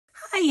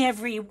Hi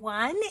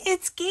everyone,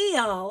 it's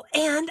Gail,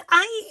 and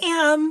I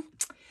am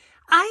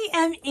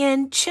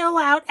in chill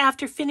out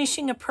after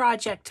finishing a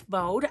project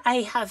mode.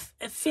 I have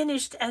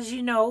finished, as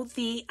you know,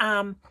 the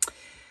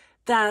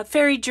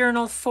fairy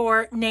journal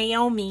for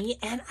Naomi,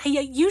 and I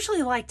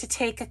usually like to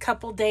take a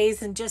couple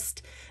days and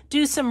just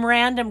do some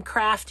random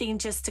crafting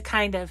just to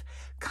kind of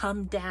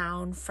come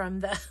down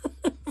from the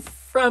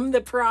from the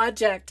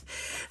project.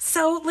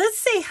 So let's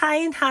say hi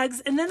and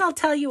hugs, and then I'll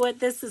tell you what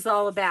this is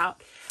all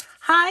about.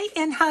 Hi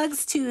and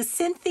hugs to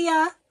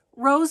Cynthia,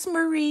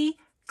 Rosemary,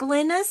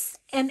 Glynis,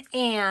 and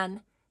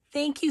Anne.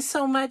 Thank you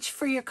so much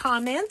for your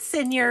comments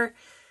and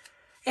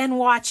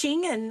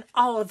watching and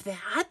all of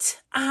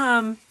that.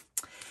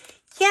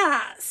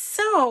 Yeah,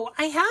 so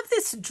I have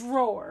this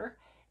drawer,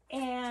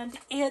 and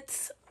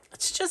it's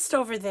just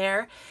over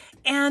there,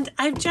 and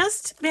I've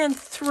just been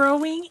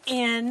throwing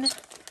in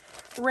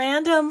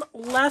random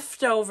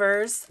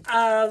leftovers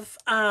of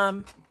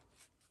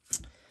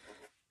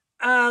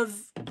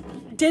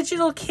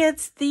digital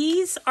kits.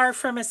 These are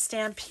from a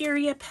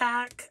Stamperia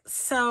pack,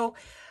 so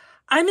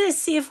I'm going to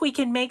see if we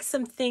can make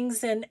some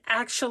things and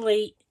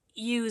actually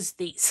use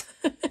these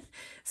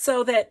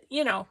so that,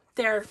 you know,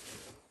 they're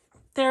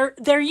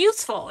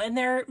useful and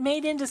they're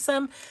made into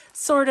some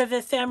sort of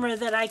ephemera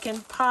that I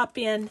can pop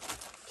in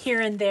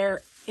here and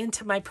there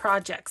into my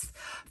projects.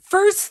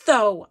 First,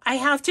 though, I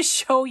have to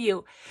show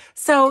you.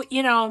 So,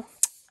 you know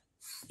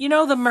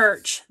the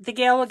merch, the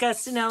Gail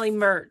Augustinelli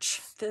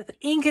merch. The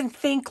Ink and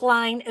Think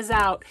line is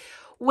out.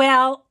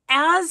 Well,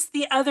 as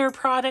the other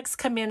products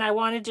come in, I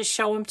wanted to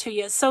show them to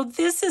you. So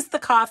this is the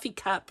coffee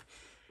cup.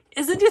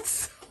 Isn't it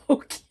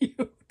so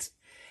cute?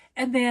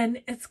 And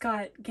then it's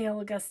got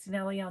Gail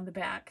Augustinelli on the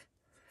back.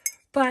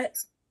 But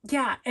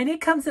yeah, and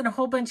it comes in a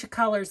whole bunch of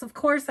colors. Of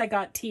course, I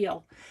got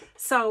teal.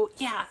 So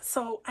yeah,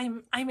 so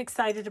I'm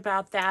excited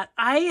about that.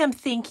 I am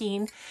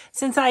thinking,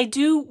 since I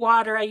do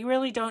water, I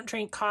really don't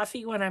drink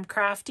coffee when I'm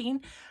crafting.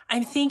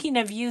 I'm thinking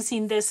of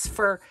using this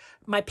for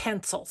my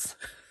pencils.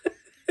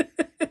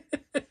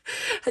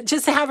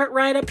 Just have it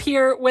right up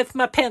here with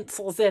my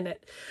pencils in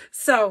it.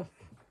 So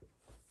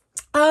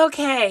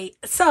okay,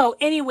 so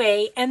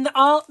anyway, and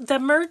all the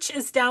merch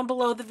is down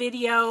below the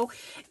video,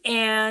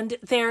 and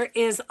there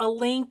is a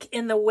link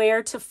in the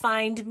where to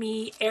find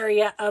me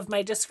area of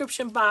my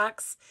description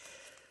box.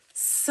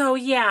 So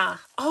yeah,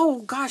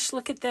 oh gosh,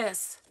 look at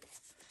this.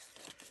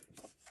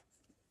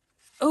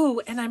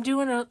 Oh, and I'm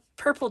doing a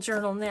purple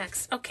journal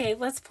next. Okay,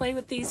 let's play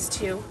with these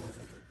two.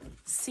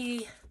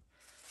 See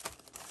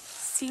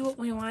what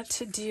we want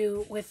to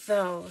do with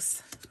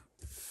those.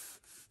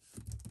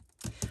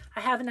 I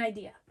have an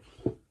idea.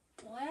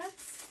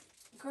 Let's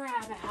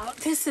grab out,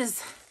 this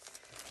is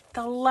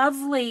the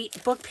lovely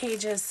book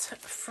pages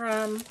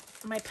from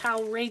my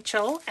pal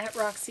Rachel at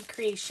Roxy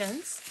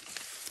Creations.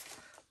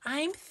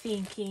 I'm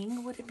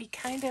thinking, would it be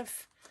kind of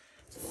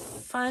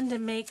fun to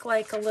make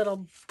like a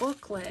little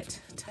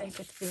booklet type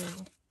of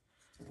thing?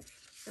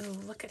 Ooh,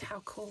 look at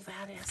how cool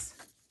that is.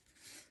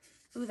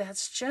 Ooh,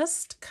 that's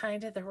just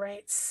kind of the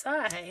right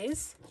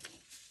size.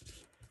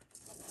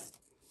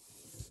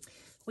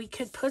 We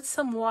could put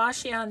some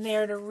washi on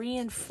there to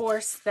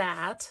reinforce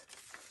that.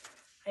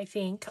 I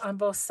think on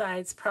both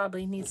sides,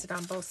 probably needs it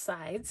on both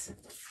sides.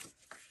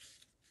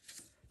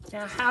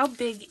 Now, how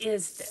big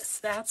is this?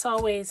 That's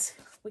always,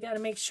 we got to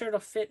make sure it'll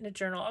fit in a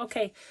journal.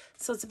 Okay,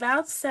 so it's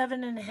about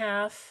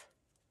 7.5,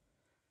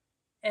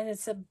 and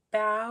it's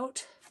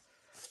about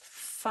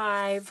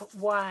 5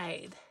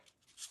 wide.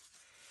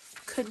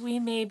 Could we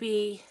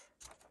maybe...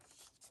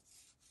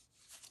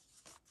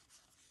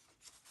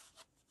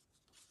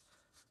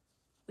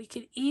 We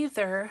could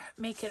either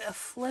make it a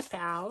flip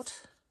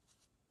out,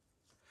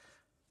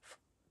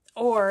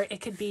 or it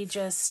could be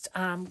just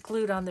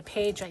glued on the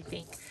page, I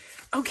think.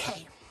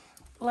 Okay,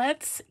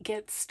 let's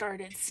get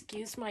started.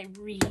 Excuse my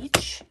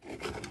reach.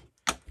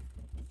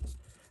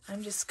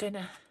 I'm just going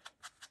to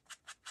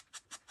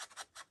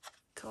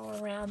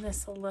go around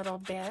this a little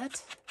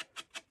bit.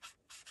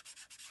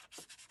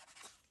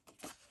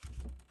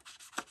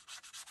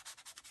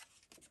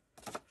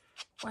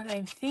 What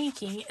I'm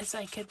thinking is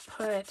I could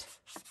put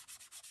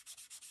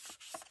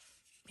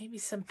maybe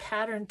some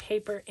pattern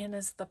paper in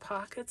as the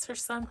pockets or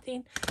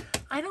something.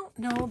 I don't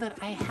know that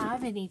I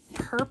have any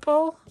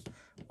purple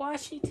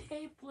washi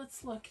tape.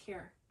 Let's look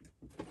here.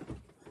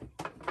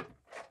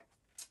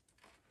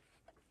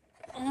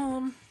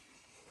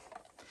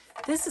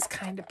 This is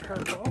kind of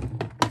purple.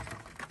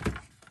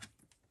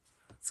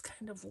 It's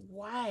kind of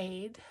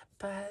wide,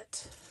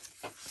 but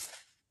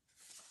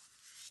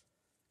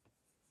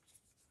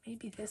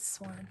maybe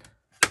this one.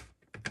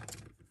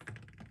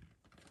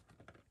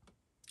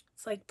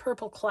 It's like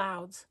purple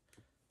clouds.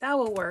 That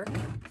will work.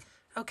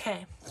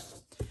 Okay.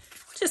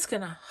 Just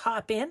gonna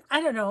hop in.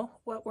 I don't know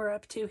what we're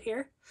up to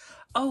here.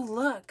 Oh,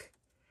 look.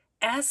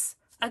 S.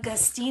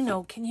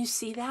 Agostino. Can you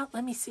see that?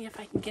 Let me see if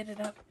I can get it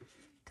up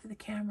to the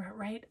camera.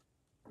 Right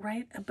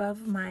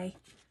above my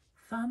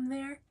thumb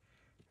there.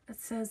 It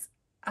says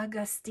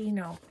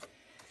Agostino.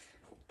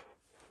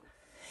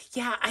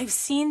 Yeah, I've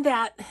seen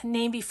that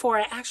name before.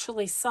 I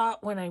actually saw it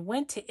when I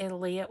went to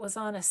Italy. It was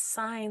on a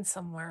sign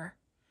somewhere.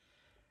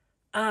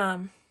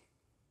 And,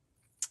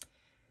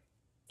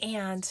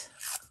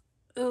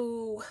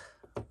 ooh,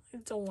 I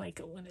don't like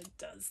it when it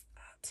does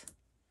that.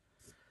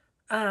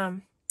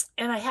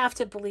 And I have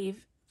to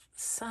believe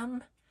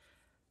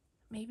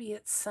maybe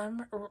it's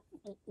some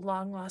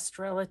long lost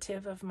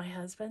relative of my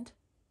husband.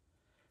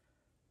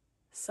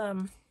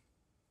 Some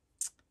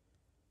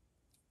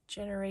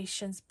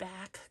generations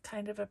back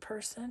kind of a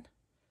person.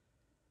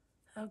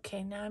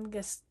 Okay, now I'm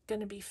just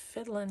going to be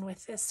fiddling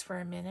with this for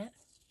a minute.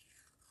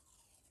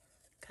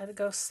 Gotta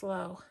go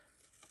slow.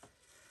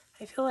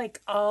 I feel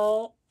like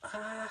all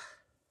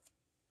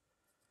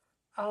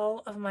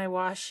of my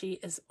washi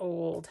is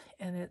old,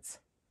 and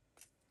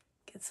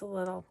gets a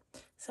little...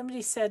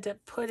 Somebody said to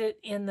put it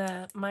in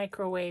the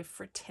microwave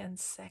for 10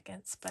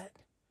 seconds, but,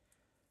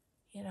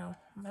 you know,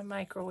 my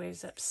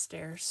microwave's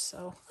upstairs,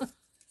 so...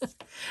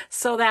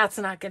 so that's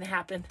not going to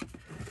happen.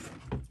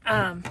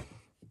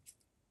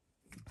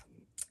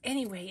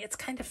 Anyway, it's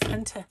kind of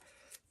fun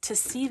to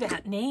see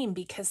that name,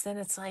 because then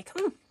it's like,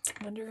 I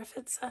wonder if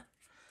it's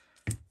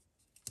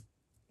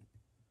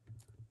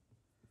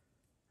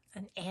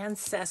an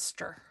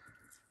ancestor.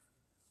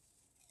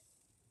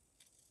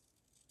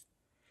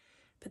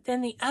 But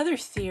then the other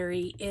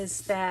theory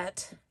is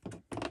that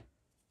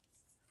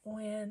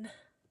when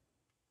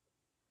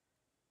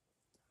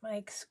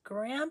Mike's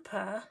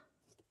grandpa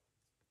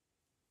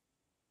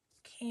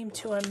came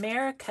to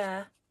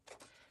America,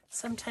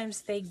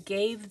 sometimes they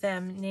gave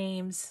them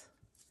names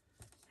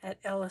at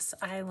Ellis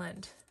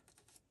Island.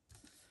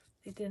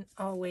 They didn't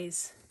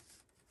always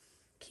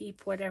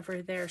keep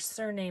whatever their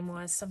surname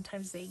was.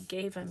 Sometimes they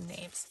gave them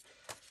names.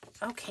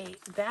 Okay,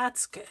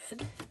 that's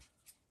good.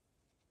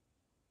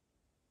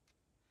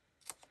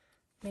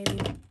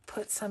 Maybe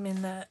put some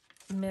in the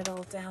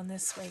middle down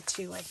this way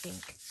too, I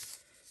think,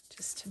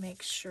 just to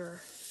make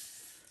sure.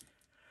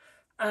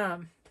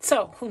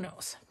 So who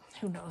knows?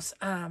 Who knows?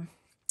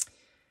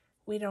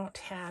 We don't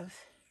have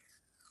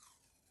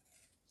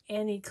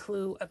any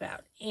clue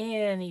about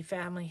any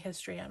family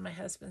history on my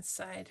husband's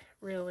side,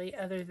 really,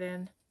 other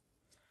than,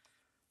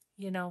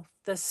 you know,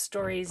 the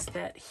stories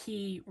that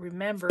he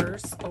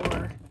remembers,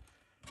 or,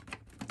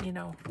 you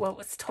know, what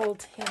was told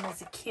to him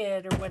as a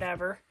kid or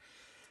whatever.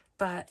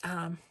 But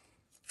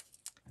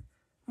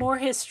more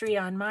history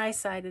on my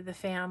side of the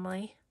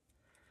family.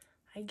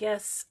 I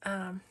guess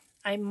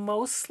I'm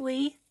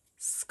mostly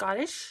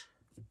Scottish,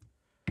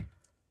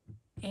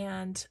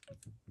 and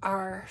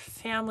our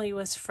family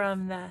was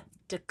from the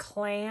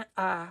Declan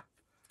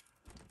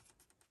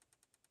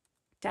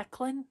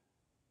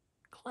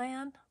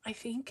clan, I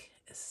think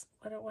is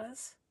what it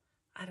was.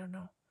 I don't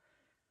know.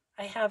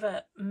 I have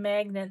a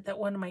magnet that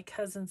one of my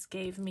cousins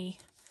gave me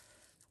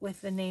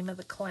with the name of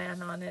the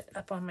clan on it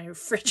up on my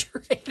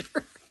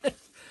refrigerator.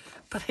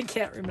 But I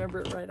can't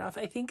remember it right off.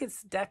 I think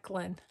it's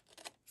Declan.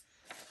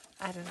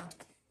 I don't know.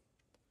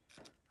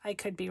 I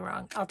could be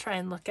wrong. I'll try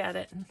and look at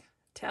it and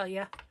tell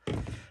you.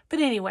 But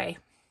anyway,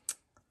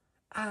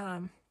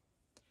 I'm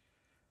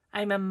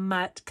a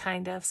mutt,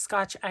 kind of.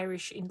 Scotch,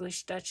 Irish,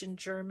 English, Dutch, and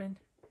German.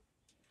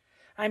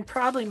 I'm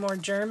probably more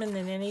German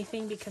than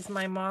anything, because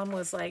my mom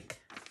was like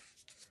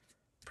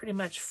pretty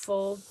much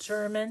full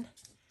German.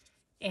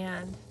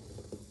 And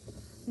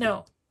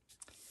no.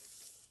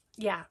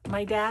 Yeah,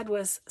 my dad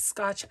was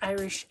Scotch,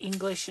 Irish,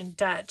 English, and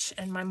Dutch,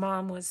 and my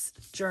mom was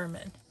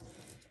German.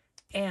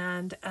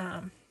 And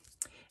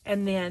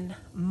then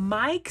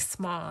Mike's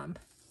mom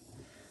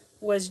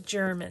was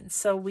German.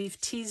 So we've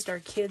teased our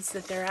kids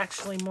that they're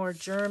actually more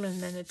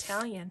German than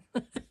Italian.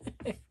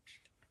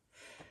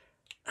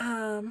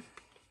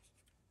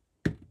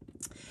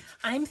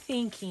 I'm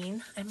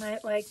thinking I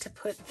might like to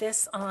put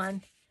this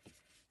on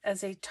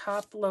as a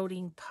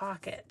top-loading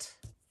pocket.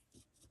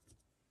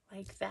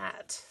 Like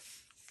that.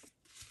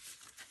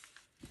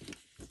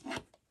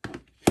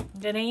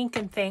 Then I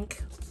can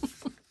think.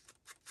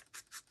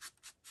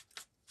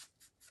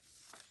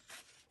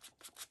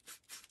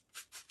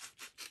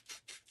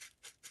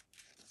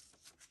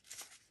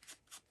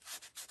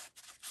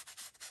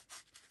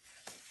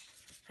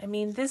 I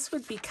mean, this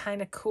would be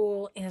kind of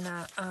cool in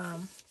a,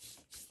 I'm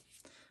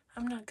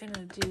not going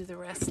to do the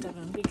rest of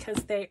them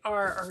because they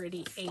are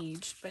already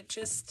aged, but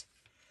just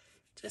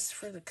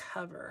for the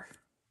cover.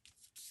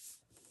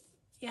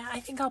 Yeah,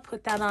 I think I'll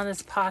put that on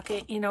his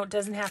pocket. You know, it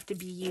doesn't have to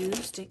be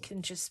used. It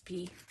can just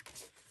be,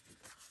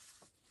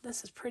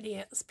 this is pretty.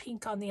 It's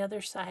pink on the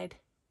other side.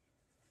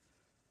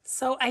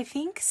 So I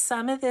think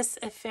some of this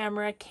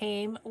ephemera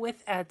came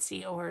with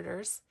Etsy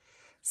orders.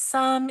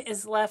 Some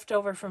is left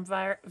over from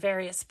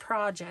various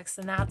projects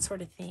and that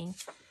sort of thing.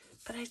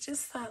 But I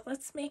just thought,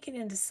 let's make it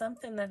into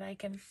something that I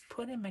can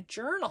put in my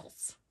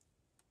journals.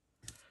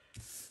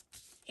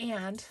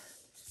 And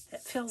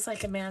it feels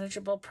like a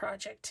manageable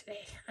project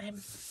today.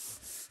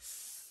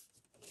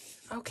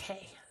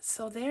 Okay,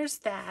 so there's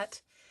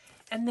that.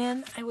 And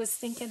then I was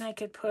thinking I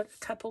could put a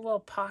couple little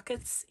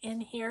pockets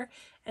in here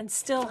and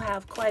still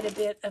have quite a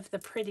bit of the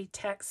pretty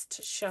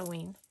text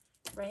showing,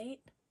 right?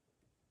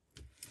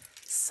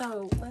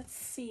 So let's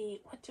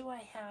see, what do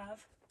I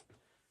have?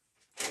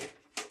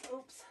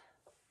 Oops.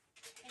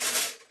 Hang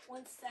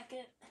on 1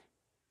 second.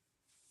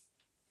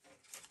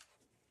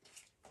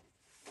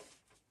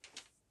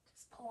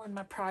 Just pulling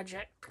my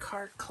project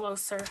cart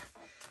closer.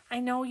 I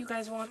know you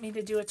guys want me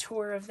to do a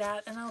tour of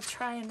that, and I'll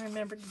try and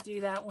remember to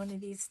do that one of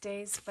these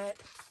days, but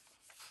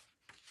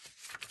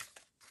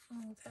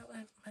that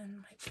one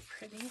might be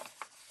pretty.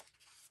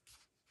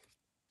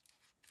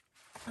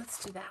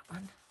 Let's do that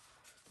one.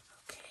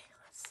 Okay,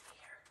 let's see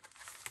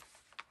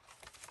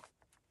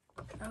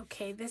here.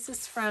 Okay, this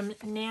is from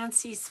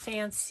Nancy's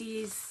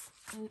Fancy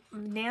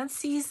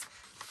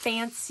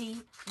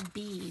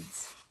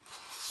Beads.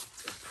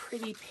 It's a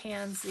pretty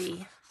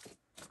pansy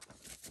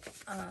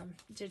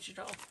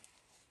digital.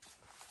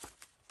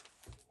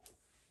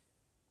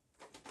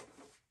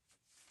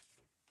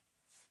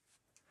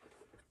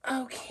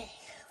 Okay,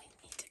 we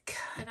need to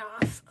cut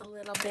off a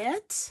little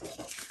bit.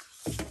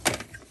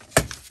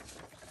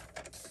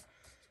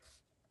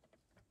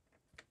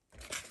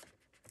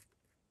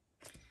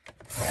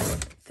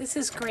 This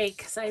is great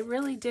because I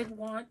really did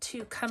want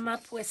to come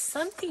up with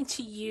something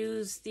to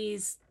use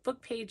these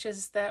book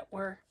pages that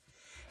were,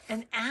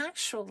 and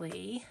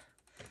actually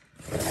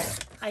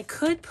I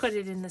could put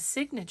it in the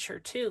signature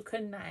too,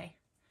 couldn't I?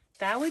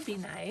 That would be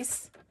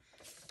nice.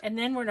 And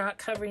then we're not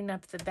covering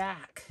up the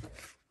back.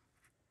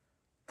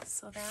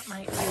 So that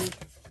might be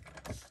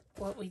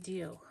what we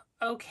do.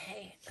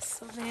 Okay,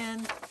 so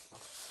then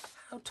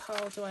how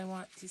tall do I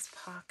want these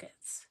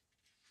pockets?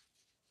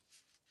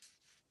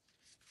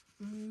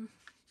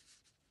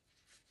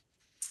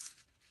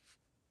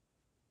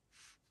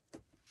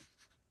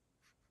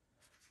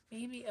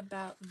 Maybe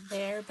about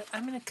there, but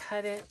I'm going to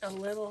cut it a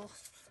little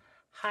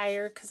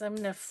higher because I'm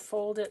going to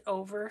fold it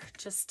over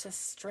just to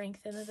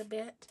strengthen it a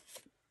bit.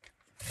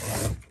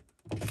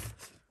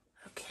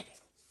 Okay.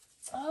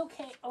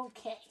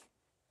 Okay.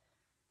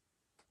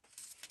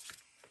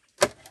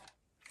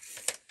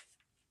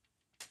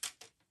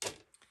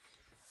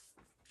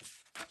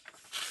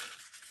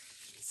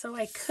 So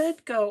I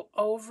could go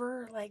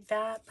over like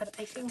that, but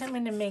I think I'm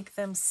going to make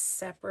them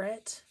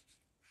separate.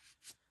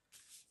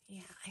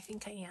 Yeah, I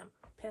think I am.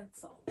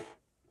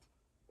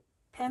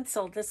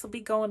 Pencil. This will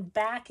be going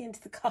back into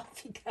the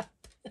coffee cup.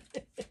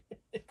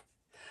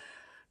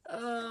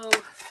 Oh,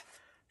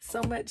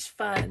 so much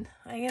fun.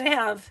 I'm going to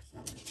have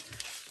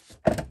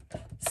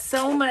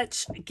so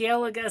much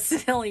Gail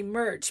Augustinelli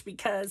merch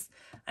because,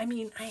 I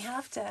mean, I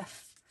have to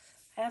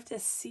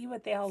see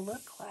what they all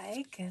look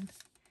like and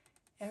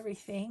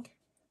everything.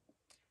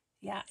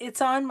 Yeah, it's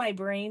on my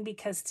brain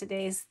because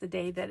today's the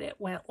day that it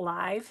went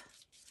live.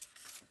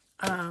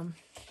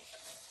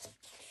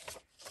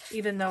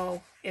 Even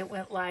though it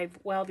went live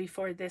well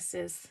before this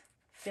is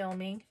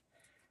filming.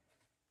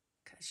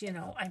 Because, you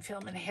know, I'm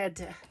filming ahead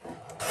to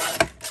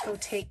go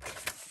take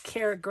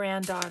care of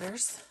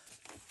granddaughters.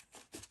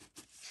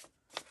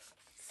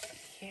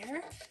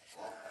 Here.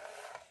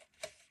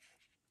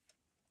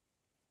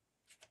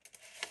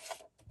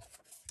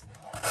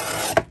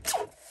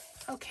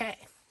 Okay.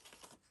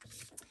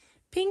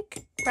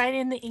 Pink right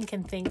in the ink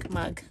and think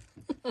mug.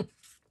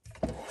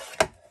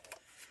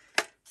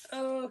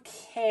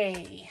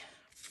 Okay.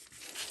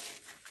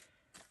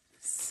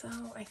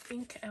 So I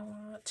think I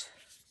want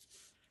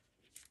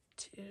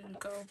to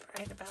go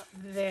right about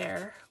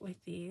there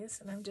with these,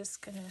 and I'm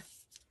just gonna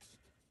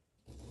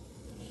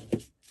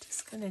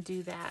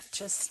do that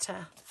just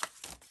to,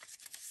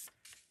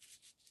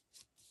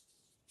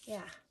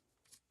 yeah.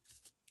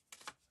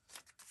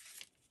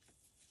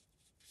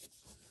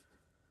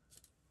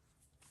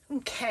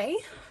 Okay,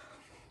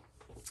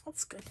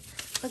 that's good.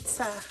 Let's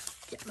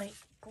get my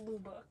glue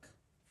book,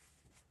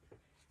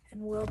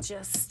 and we'll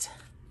just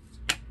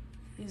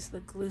use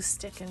the glue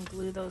stick and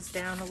glue those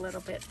down a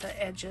little bit,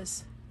 the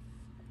edges.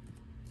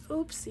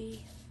 Oopsie.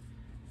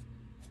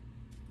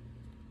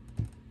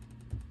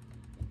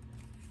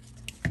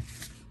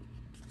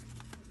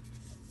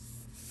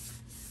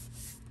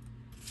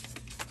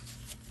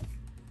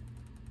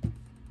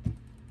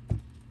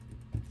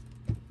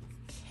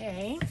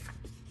 Okay.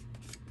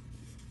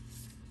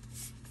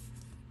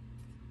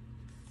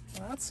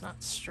 Well, that's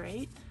not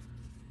straight.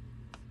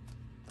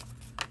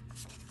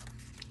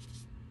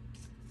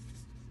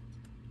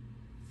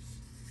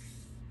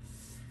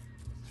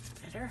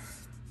 Better.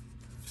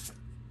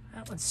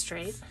 That one's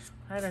straight.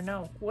 I don't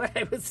know what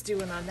I was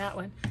doing on that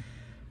one.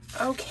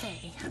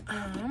 Okay.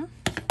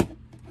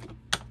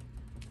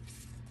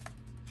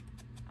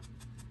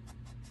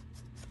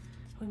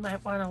 We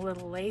might want a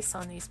little lace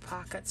on these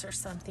pockets or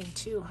something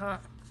too, huh?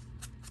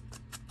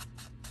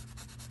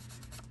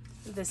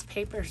 This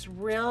paper's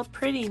real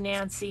pretty,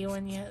 Nancy,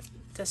 when you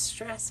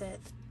distress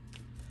it.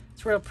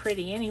 It's real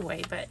pretty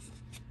anyway, but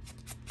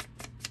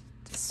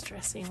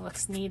distressing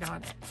looks neat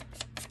on it.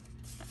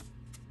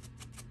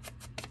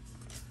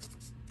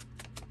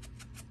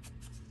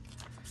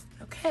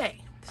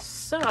 Okay,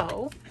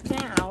 so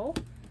now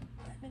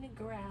I'm going to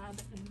grab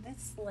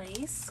this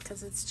lace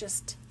because it's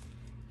just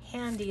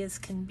handy as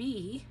can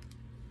be.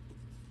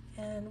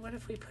 And what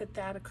if we put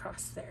that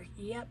across there?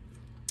 Yep.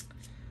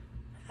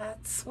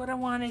 That's what I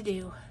want to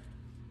do.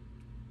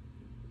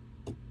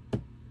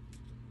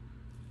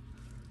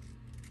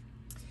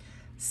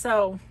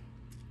 So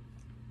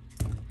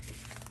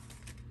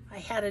I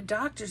had a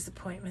doctor's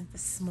appointment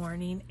this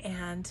morning,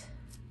 and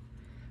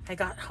I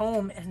got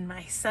home and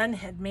my son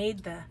had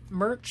made the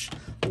merch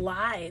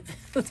live.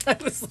 I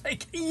was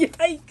like,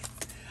 yikes.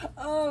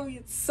 Oh,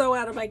 it's so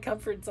out of my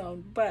comfort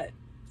zone, but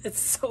it's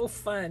so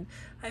fun.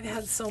 I've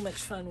had so much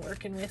fun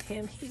working with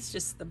him. He's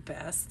just the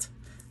best.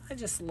 I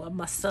just love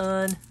my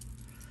son.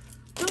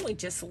 Don't we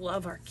just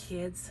love our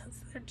kids?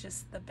 They're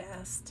just the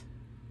best.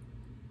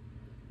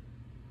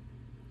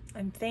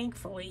 And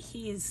thankfully,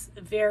 he's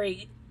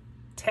very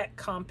tech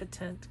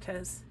competent,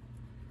 because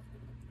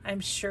I'm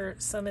sure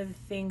some of the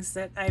things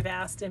that I've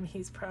asked him,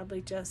 he's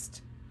probably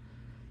just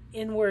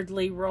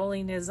inwardly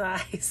rolling his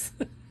eyes.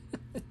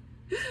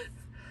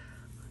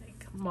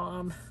 Like,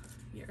 Mom,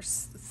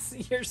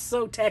 you're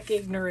so tech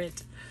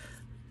ignorant.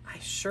 I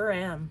sure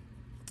am.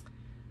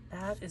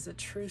 That is a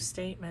true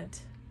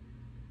statement.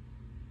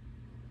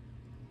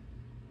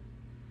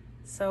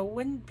 So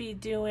wouldn't be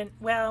doing,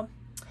 well,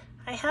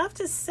 I have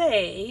to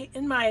say,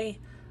 in my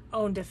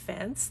own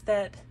defense,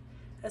 that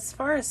as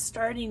far as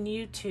starting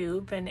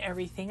YouTube and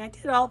everything, I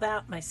did all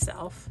that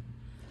myself.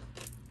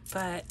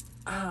 But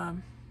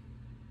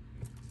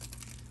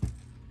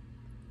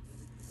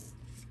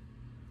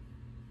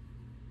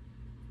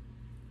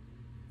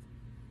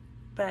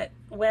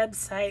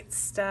website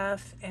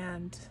stuff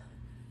and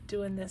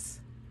doing this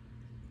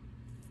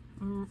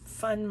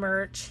fun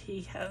merch,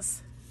 he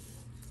has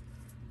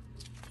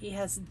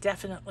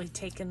definitely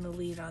taken the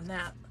lead on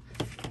that.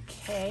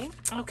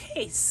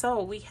 Okay,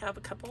 so we have a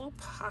couple of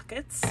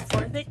pockets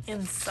for the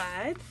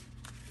inside.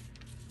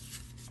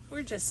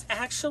 We're just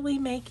actually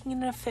making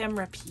an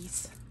ephemera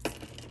piece. Gonna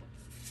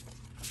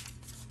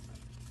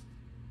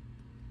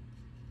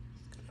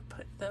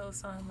put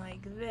those on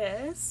like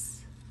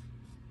this.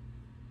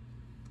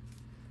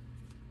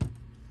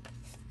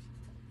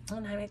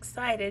 And I'm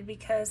excited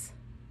because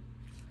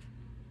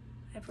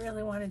I've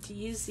really wanted to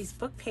use these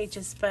book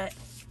pages, but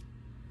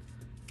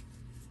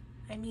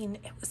I mean,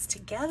 it was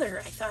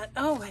together. I thought,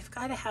 oh, I've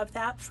got to have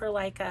that for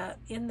like a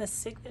in the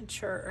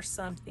signature or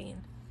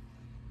something.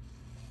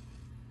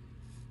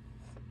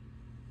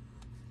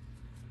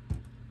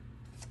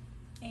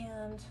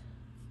 And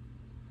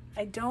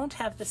I don't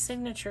have the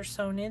signature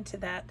sewn into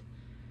that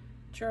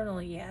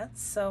journal yet,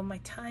 so my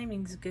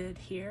timing's good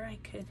here. I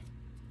could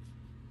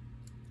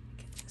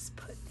just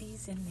put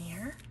these in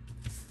there.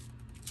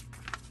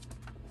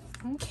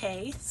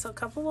 Okay, so a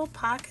couple little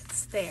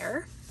pockets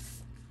there.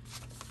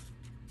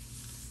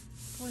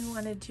 We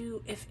want to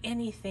do, if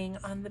anything,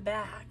 on the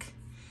back.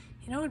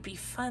 You know what would be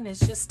fun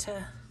is just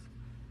to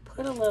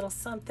put a little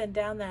something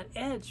down that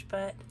edge,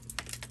 but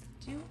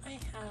do I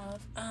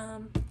have,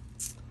 I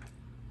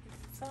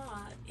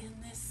thought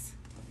in this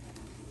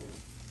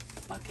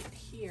bucket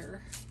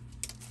here,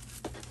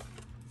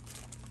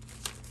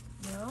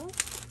 no?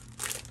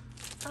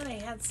 I thought I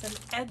had some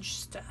edge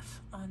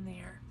stuff on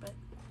there, but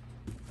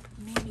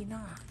maybe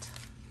not.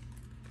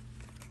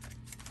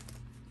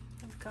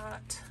 I've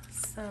got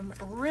some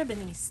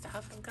ribbony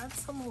stuff. I've got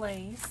some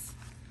lace.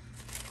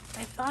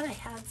 I thought I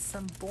had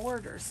some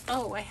borders.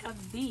 Oh, I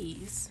have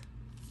these.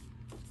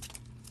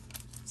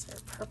 Is there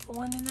a purple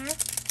one in there?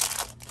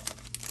 Let's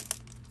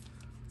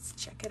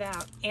check it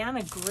out.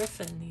 Anna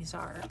Griffin, these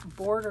are.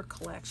 Border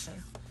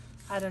collection.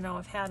 I don't know.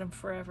 I've had them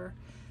forever.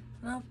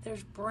 Nope,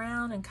 there's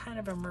brown and kind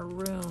of a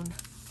maroon.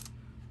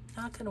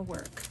 Not going to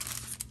work.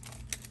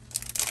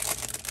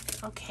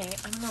 Okay,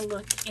 I'm going to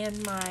look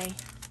in my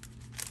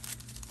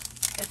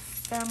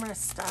ephemera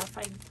stuff.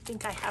 I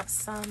think I have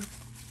some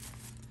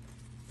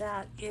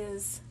that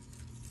is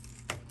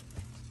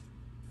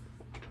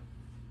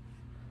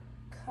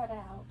cut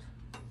out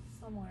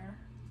somewhere.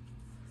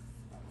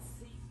 Let's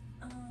see.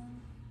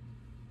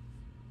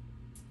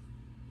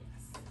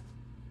 Yes.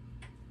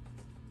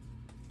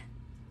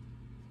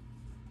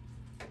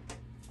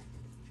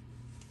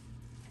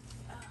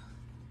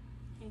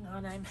 Hang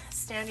on, I'm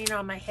standing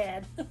on my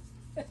head.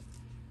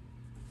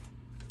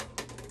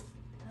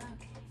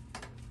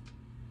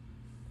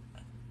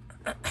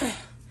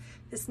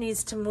 This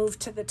needs to move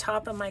to the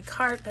top of my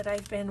cart, but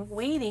I've been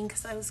waiting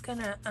because I was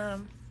gonna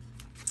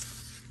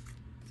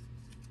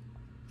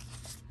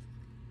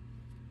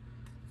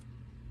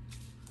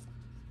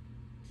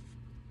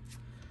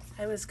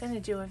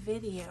do a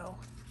video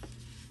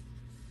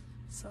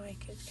so I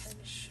could kind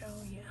of show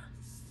you.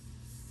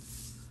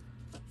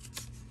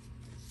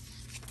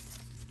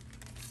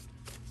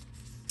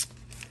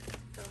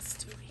 What else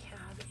do we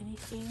have?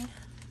 Anything?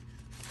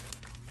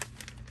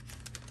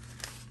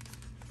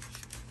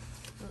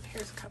 Oh,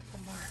 here's a couple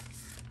more.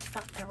 I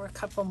thought there were a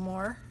couple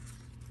more.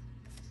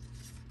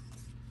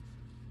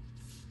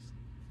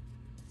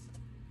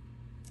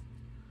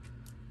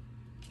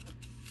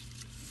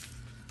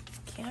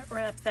 Can't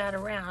wrap that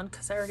around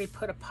because I already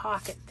put a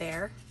pocket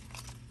there.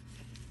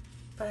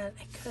 But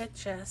I could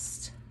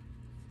just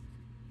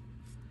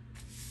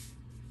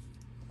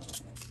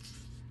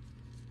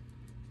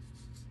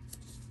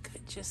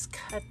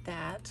cut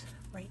that.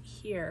 right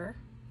here.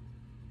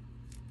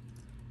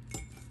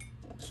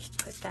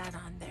 Put that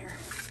on there.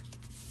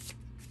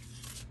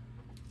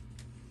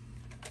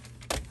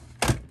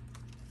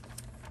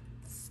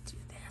 Let's do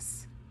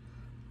this.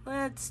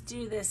 Let's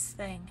do this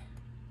thing.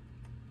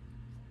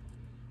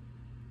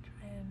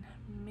 Try and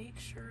make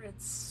sure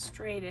it's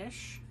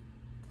straightish.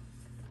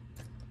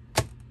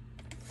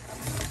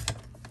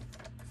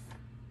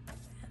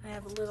 And I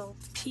have a little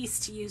piece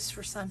to use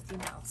for something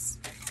else.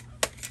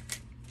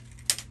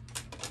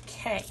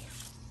 Okay.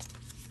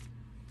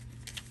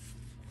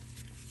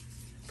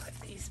 Put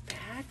these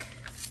back.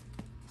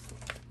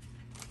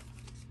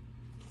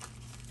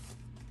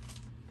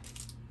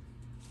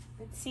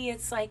 And see,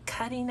 it's like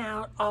cutting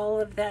out all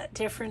of that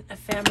different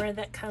ephemera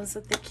that comes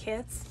with the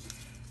kits.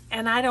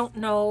 And I don't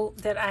know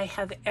that I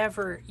have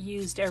ever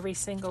used every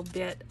single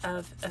bit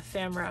of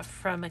ephemera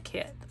from a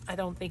kit. I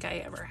don't think I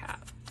ever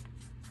have.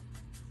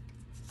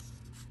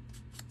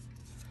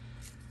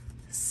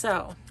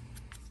 So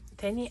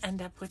then you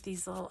end up with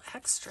these little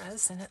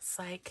extras, and it's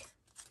like,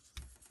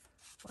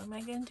 what am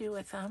I going to do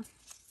with them?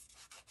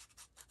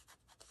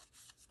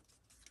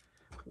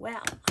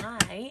 Well,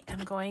 I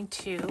am going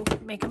to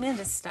make them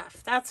into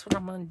stuff. That's what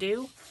I'm going to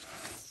do.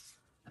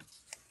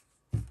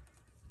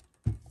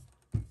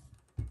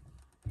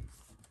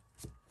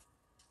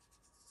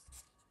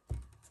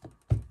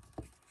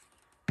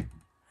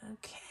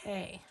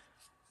 Okay.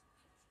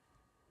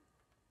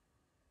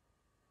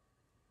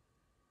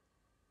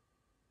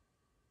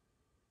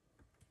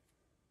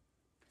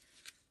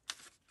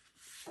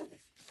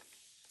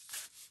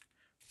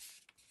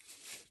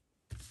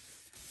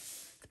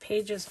 The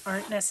pages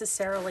aren't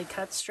necessarily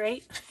cut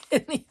straight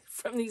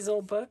from these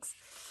old books,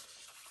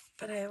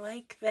 but I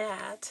like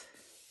that.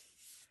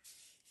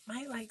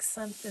 Might like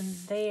something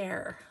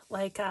there,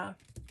 like a,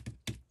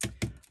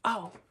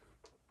 oh,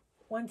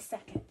 1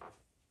 second.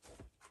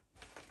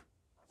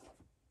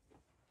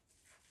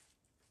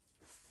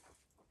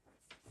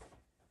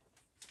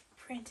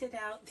 Printed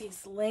out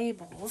these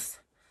labels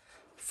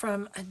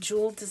from a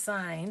jewel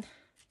design,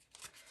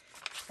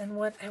 and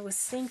what I was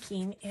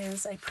thinking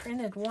is I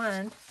printed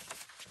one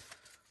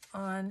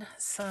on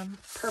some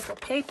purple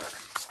paper.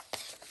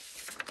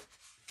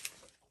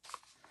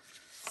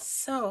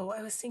 So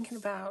I was thinking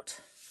about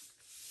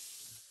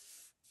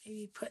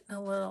maybe putting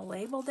a little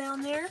label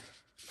down there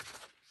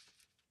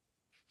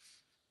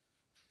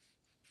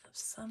of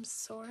some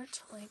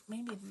sort, like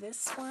maybe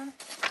this one.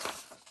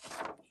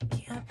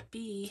 It can't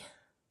be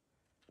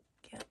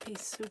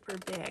super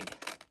big.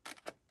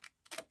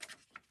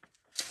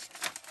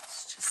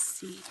 Let's just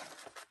see.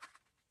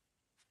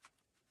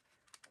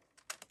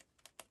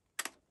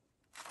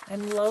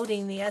 I'm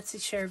loading the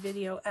Etsy share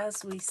video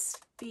as we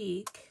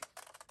speak,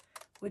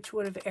 which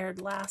would have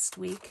aired last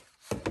week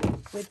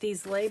with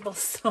these labels.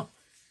 So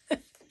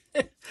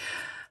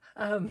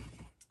I'm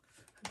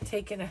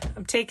taking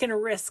a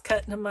risk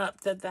cutting them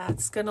up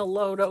that's gonna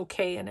load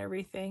okay and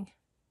everything.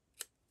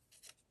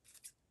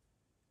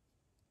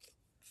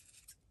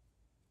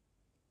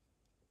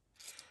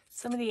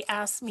 Somebody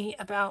asked me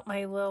about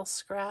my little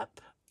scrap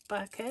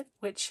bucket,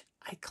 which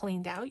I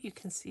cleaned out. You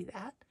can see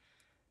that.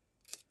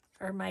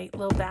 Or my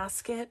little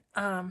basket.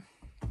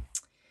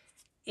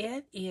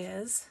 It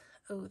is,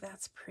 oh,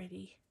 that's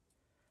pretty.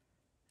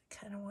 I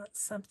kind of want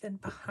something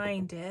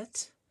behind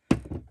it.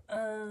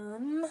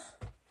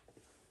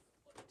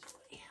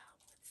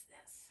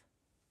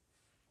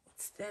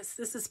 What's this?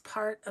 This is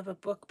part of a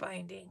book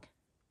binding.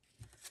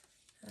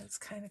 That's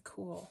kind of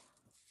cool.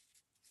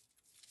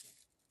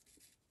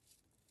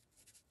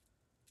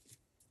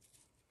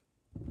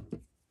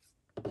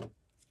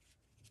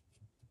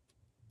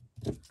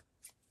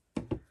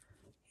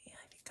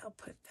 I'll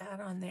put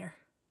that on there.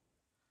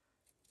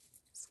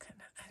 It's kind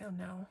of, I don't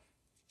know.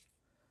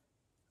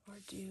 Or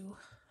do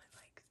I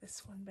like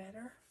this one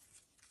better?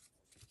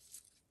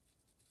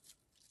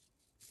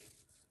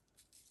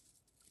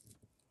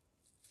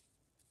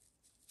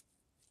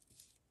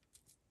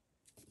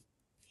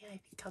 Yeah, I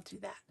think I'll do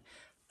that.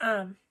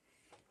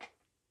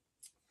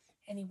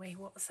 Anyway,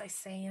 what was I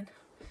saying?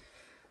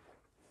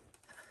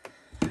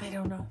 I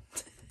don't know.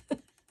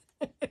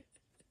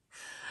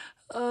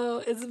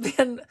 Oh, it's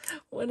been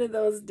one of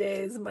those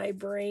days. My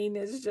brain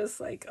is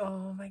just like,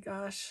 oh my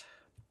gosh.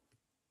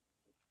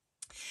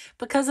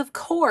 Because of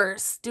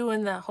course,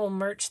 doing the whole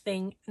merch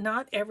thing,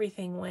 not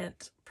everything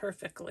went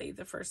perfectly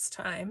the first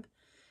time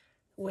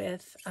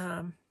with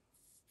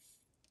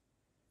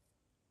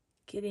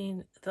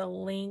getting the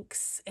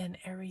links and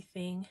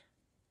everything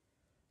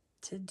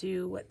to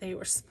do what they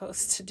were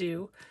supposed to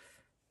do.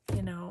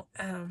 You know,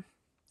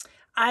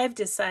 I've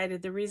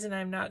decided the reason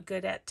I'm not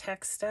good at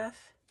tech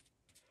stuff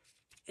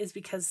is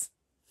because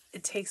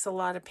it takes a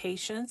lot of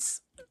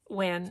patience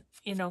when,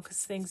 you know,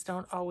 because things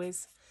don't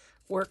always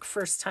work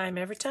first time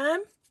every time,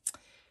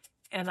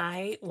 and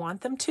I want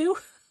them to.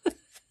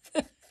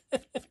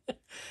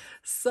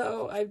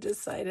 So I've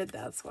decided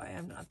that's why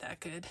I'm not that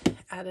good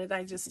at it.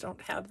 I just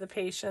don't have the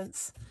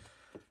patience.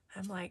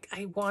 I'm like,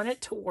 I want it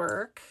to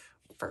work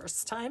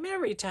first time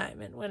every time,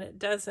 and when it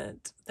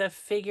doesn't, the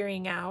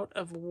figuring out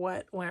of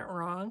what went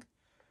wrong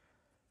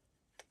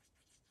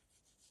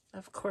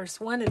Of course,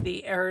 one of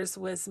the errors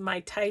was my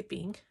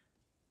typing.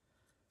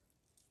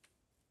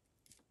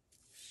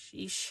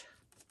 Sheesh.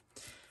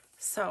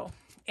 So,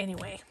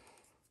 anyway,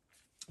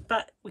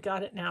 but we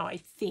got it now, I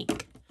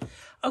think.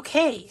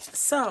 Okay,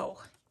 so,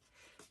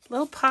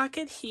 little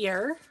pocket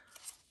here.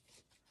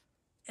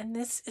 And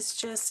this is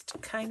just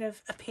kind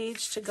of a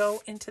page to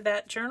go into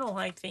that journal,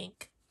 I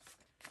think.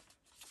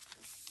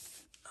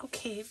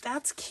 Okay,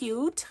 that's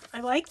cute.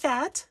 I like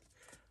that.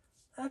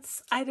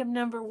 That's item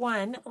number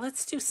 1.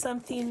 Let's do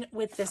something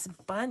with this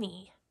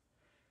bunny.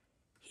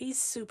 He's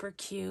super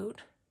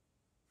cute.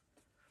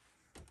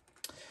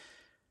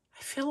 I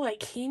feel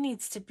like he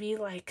needs to be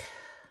like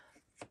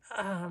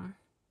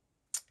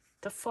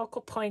the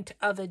focal point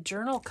of a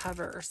journal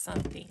cover or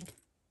something.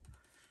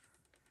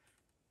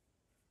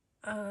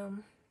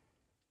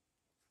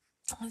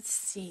 Let's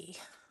see.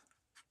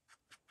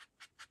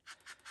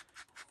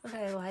 What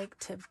would I like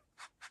to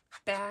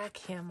back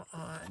him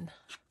on?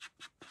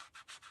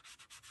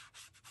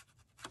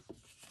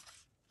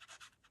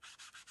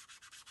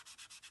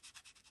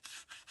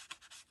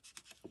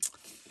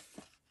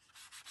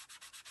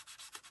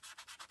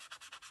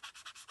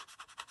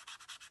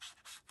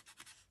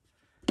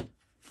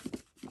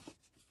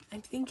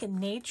 I'm thinking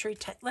nature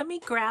type. Let me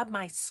grab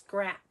my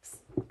scraps.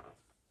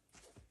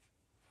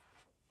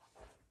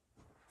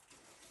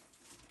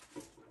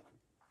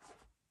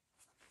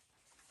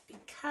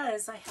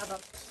 Because I have a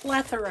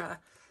plethora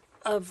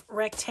of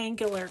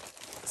rectangular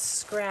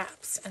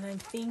scraps, and I'm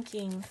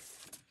thinking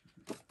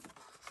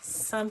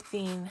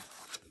something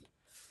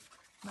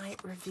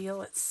might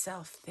reveal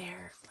itself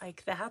there.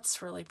 Like,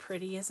 that's really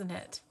pretty, isn't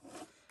it?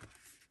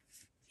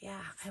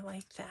 Yeah, I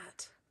like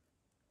that.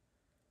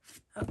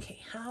 Okay,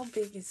 how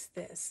big is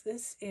this?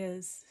 This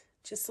is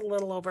just a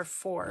little over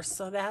 4,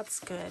 so that's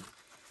good.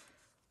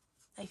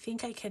 I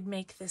think I could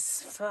make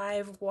this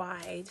 5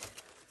 wide.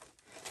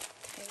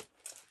 Okay.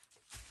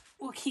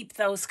 We'll keep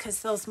those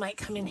because those might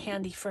come in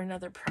handy for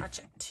another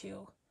project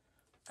too.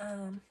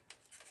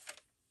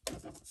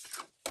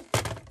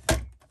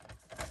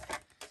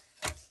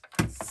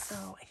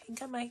 So I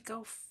think I might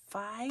go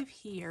 5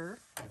 here.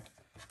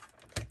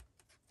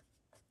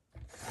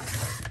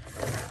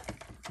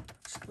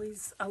 Which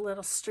leaves a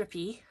little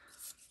strippy.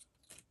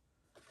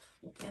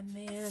 And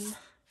then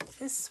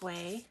this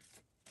way,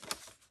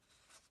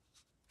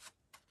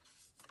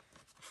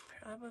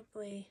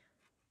 probably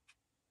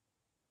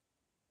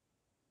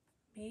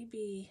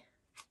maybe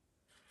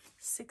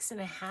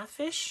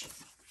 6.5-ish.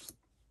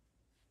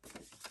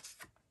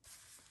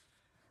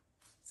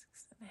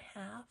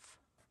 6.5.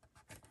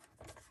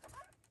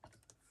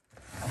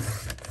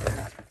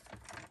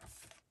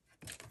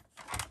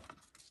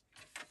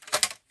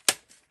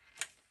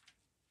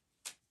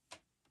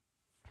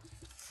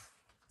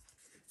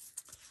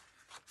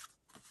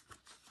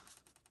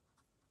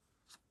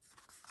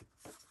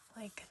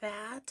 Like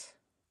that.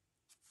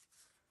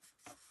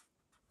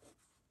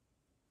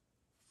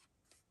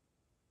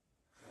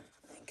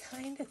 I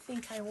kind of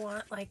think I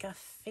want like a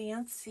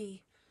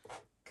fancy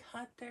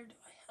cut there. Do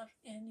I have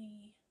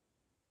any?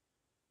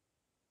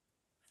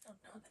 I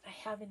don't know that I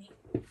have any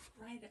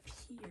right up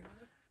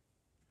here.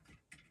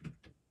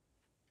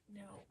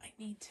 No, I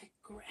need to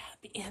grab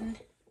in.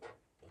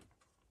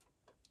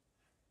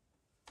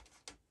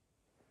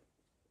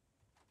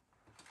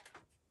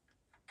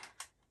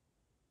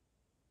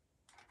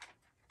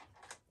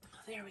 Oh,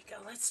 there we go.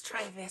 Let's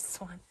try this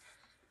one.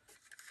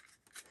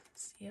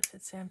 See if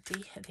it's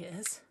empty. It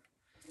is.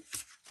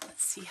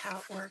 Let's see how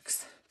it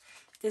works.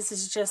 This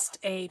is just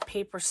a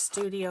paper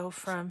studio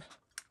from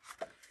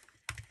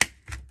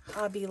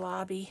Hobby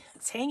Lobby.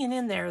 It's hanging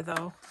in there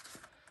though.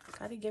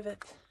 Gotta give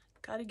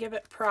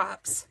it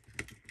props.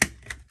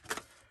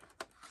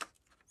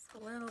 It's a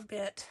little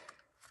bit.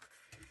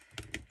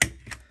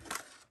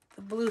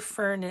 The blue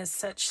fern is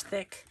such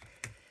thick,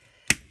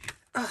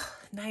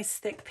 nice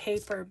thick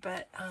paper,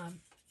 but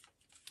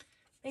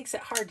makes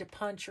it hard to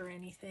punch or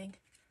anything.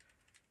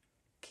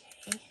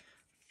 Okay.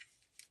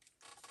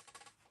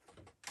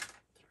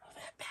 Throw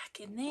that back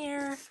in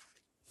there.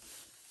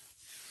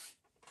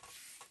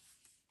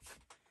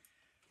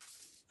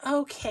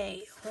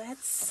 Okay,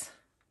 let's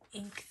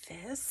ink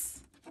this.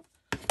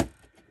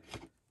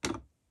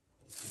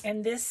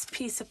 And this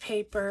piece of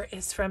paper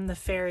is from the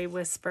Fairy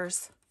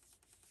Whispers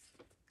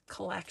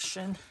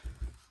collection.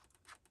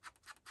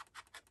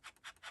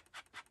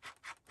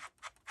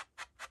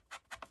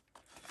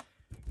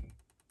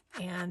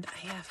 And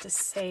I have to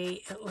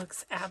say, it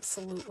looks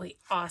absolutely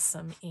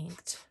awesome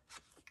inked.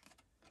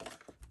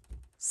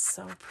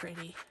 So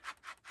pretty.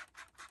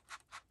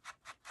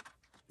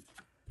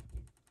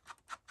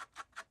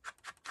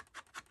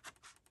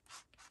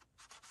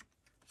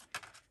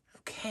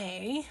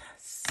 Okay,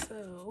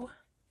 so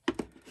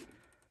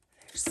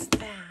there's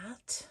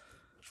that.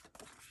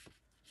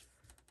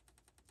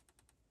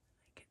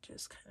 I could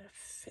just kind of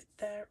fit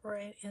that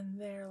right in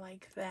there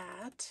like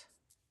that.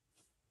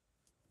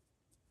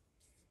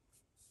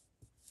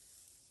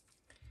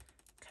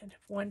 Kind of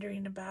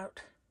wondering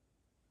about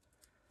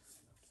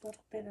a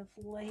little bit of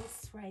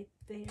lace right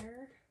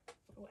there.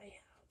 What do I have?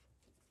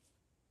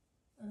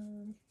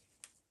 I'll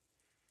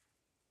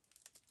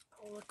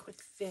look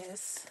with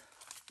this.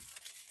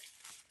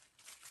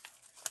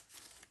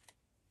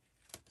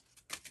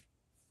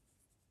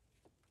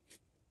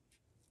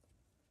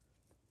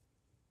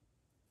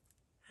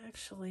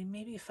 Actually,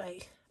 maybe if I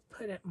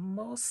put it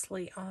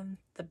mostly on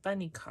the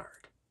bunny card.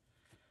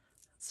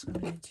 That's what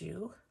I'm going to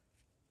do.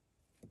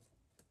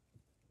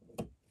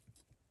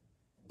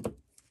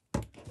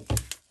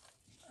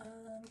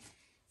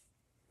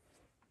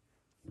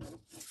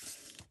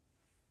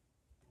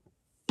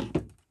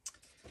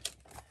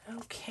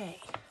 Okay.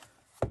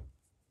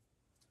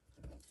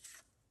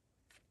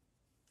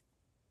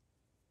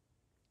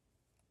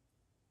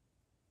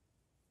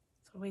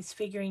 It's always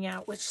figuring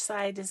out which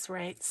side is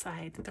right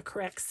side, the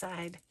correct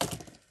side.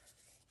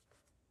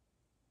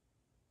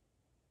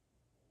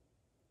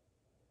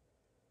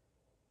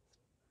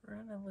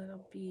 Run a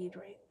little bead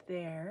right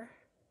there.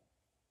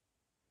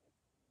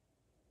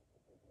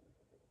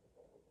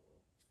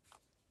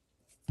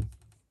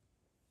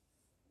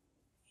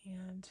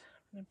 And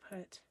I'm going to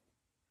put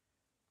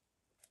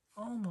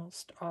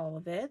almost all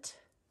of it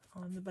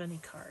on the bunny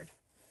card.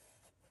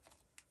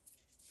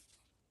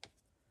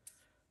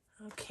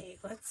 Okay,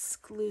 let's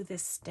glue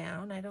this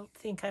down. I don't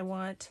think I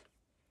want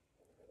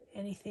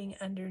anything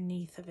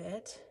underneath of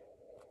it.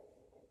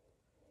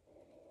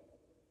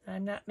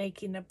 I'm not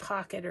making a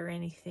pocket or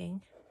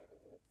anything.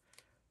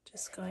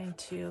 Just going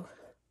to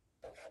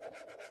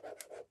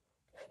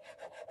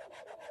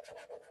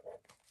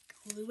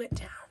glue it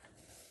down.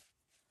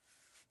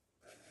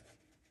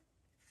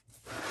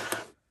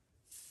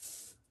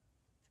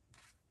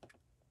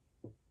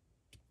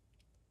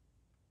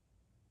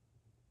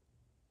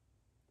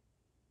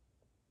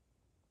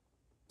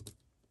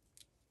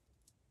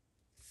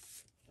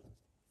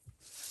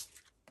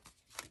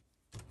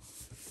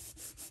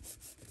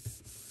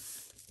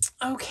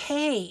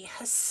 Okay,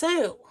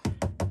 so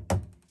I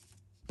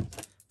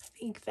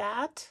think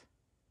that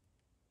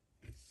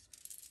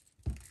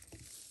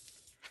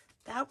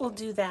will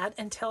do that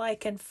until I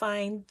can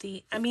find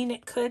the, I mean,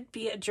 it could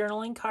be a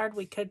journaling card.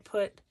 We could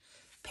put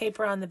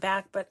paper on the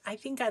back, but I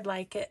think I'd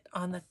like it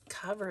on the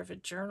cover of a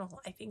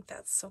journal. I think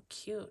that's so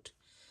cute.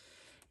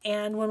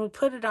 And when we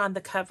put it on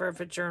the cover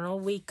of a journal,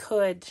 we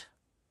could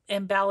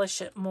embellish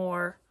it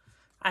more.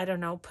 I don't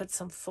know, put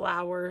some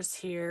flowers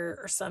here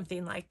or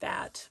something like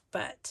that.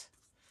 But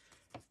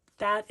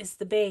that is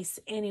the base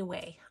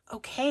anyway.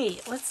 Okay,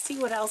 let's see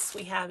what else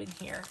we have in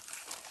here.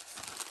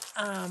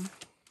 I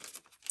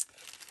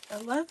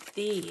love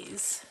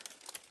these.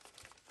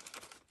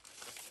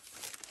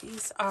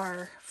 These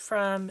are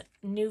from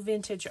New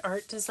Vintage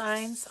Art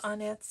Designs on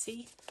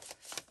Etsy.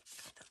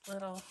 That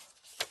little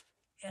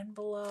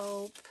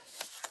envelope.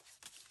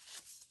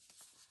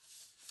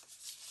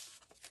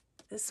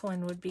 This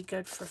one would be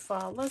good for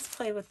fall. Let's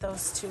play with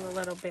those two a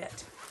little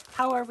bit.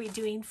 How are we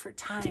doing for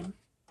time?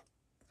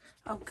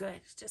 Oh, good.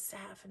 Just a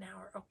half an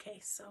hour. Okay,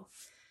 so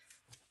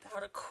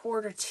about a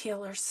quarter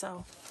till or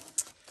so.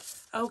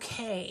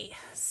 Okay,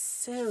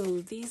 so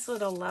these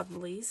little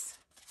lovelies.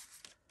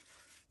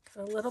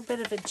 Got a little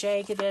bit of a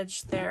jagged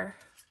edge there.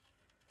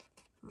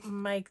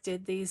 Mike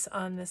did these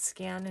on the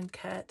scan and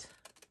cut.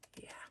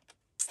 Yeah,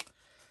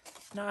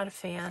 not a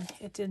fan.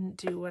 It didn't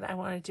do what I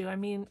want to do. I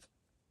mean,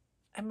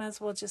 I might as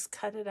well just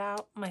cut it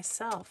out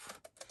myself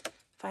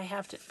if I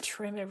have to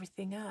trim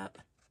everything up.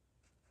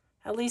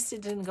 At least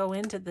it didn't go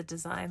into the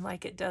design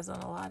like it does on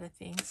a lot of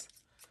things.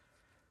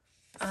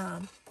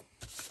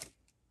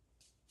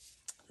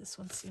 This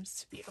one seems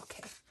to be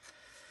okay.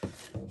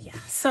 Yeah,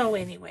 so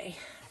anyway,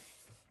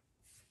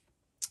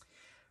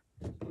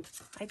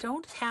 I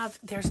don't have,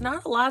 there's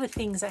not a lot of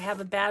things I have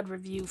a bad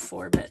review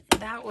for, but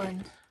that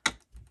one,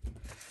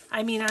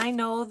 I mean, I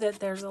know that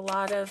there's a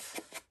lot of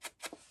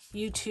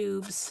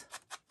YouTubes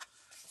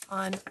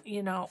on,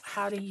 you know,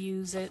 how to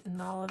use it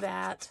and all of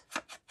that.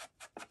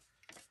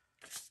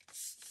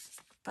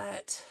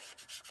 But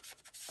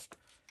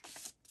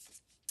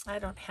I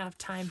don't have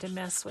time to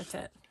mess with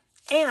it.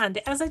 And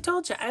as I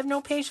told you, I have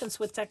no patience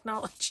with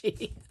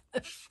technology.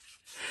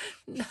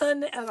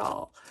 None at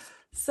all.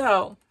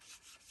 So,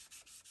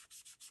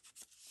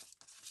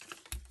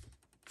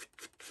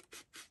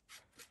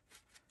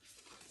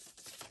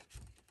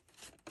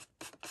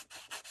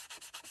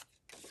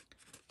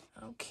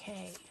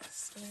 okay,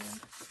 so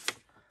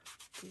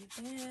do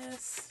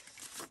this.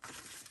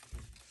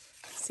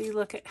 See,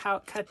 look at how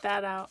it cut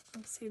that out.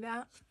 See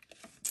that?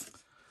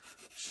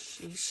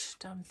 Sheesh,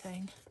 dumb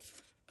thing.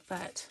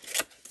 But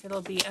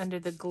it'll be under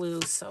the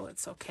glue, so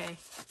it's okay.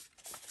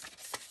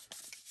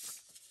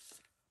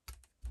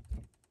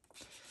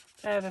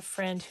 I have a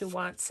friend who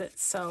wants it,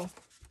 so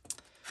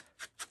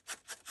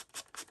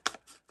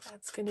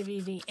that's going to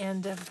be the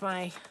end of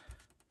my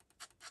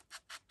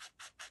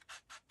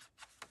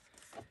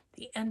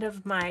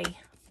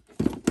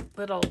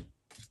little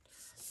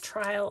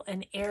trial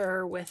and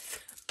error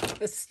with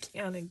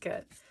scan and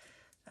cut.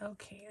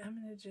 Okay,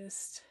 I'm going to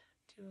just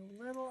do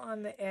a little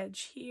on the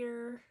edge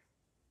here,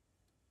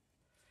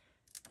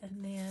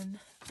 and then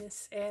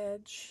this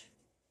edge,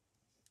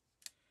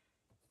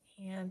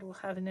 and we'll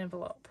have an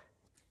envelope.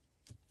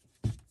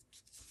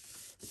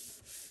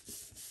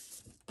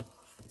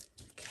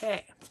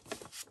 Okay.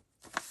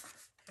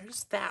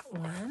 There's that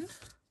one.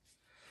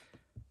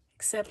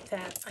 Except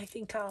that I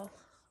think I'll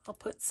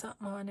put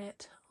something on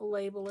it, a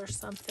label or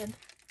something.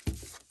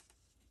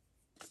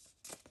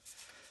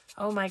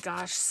 Oh my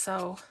gosh,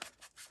 so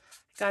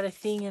I got a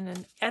thing in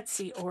an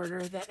Etsy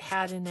order that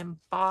had an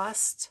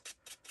embossed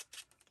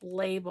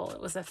label. It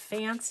was a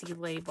fancy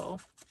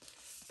label,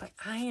 but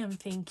I am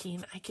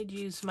thinking I could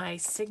use my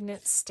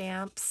Signet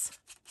stamps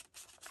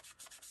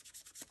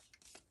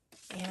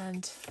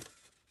and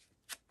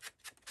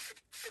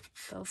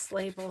those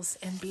labels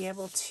and be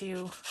able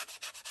to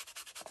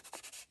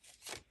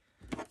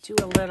do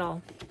a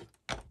little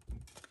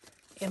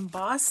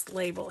embossed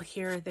label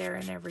here, there,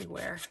 and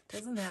everywhere.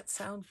 Doesn't that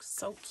sound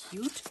so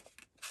cute?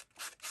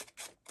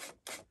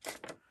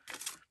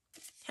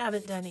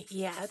 Haven't done it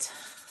yet,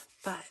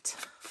 but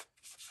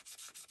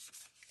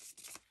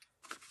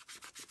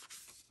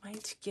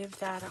might give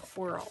that a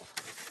whirl.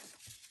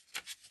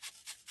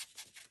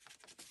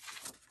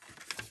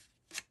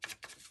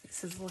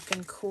 This is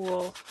looking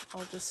cool,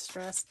 all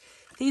distressed.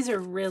 These are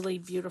really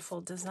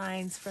beautiful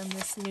designs from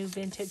this new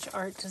Vintage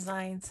Art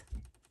Designs.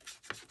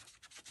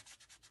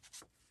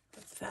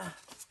 With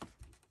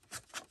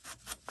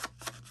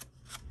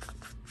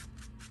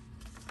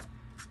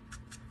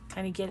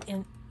kind of get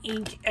in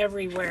ink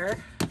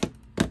everywhere.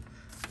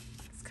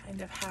 It's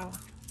kind of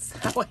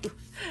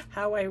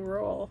how I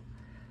roll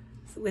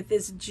with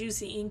this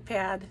juicy ink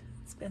pad.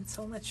 It's been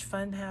so much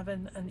fun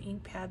having an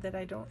ink pad that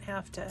I don't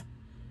have to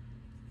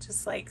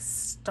just like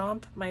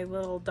stomp my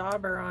little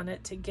dauber on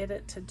it to get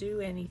it to do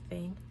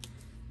anything.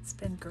 It's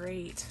been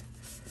great.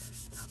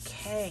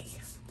 Okay,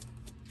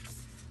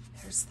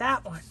 there's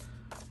that one.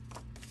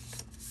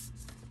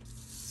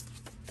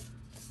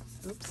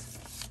 Oops.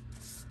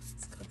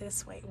 Let's go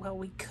this way. Well,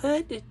 we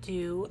could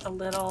do a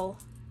little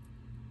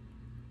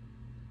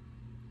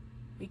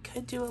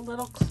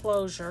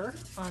closure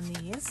on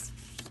these.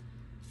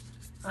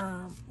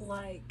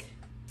 Like,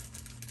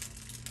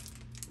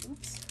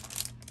 oops.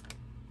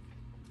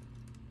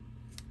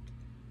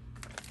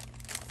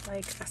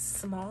 Like a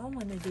small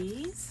one of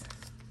these.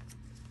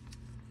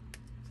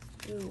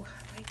 Ooh,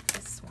 I like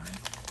this one.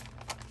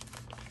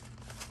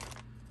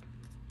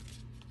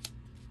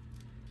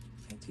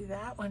 I do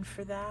that one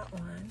for that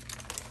one.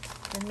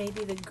 And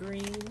maybe the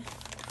green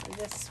for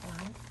this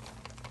one.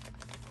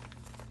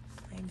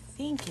 I'm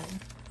thinking,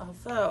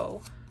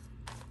 although,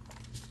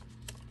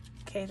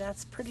 okay,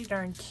 that's pretty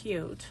darn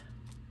cute.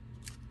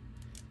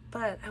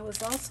 But I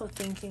was also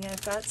thinking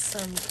I've got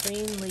some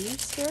green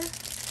leaves here.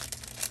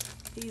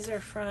 These are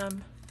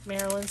from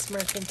Marilyn's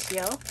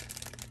Mercantile.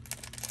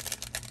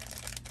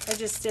 I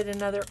just did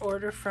another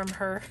order from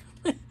her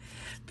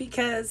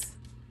because,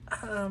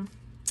 oh,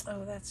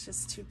 that's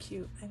just too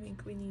cute. I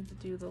think we need to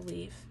do the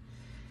leaf.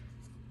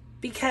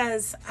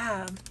 Because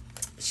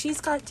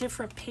she's got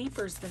different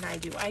papers than I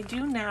do. I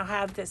do now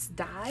have this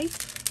die,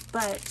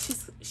 but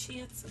she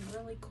had some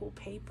really cool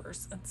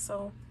papers. And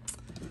so,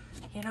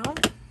 you know,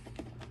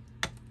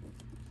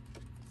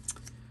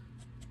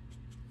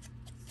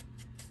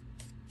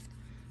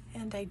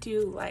 and I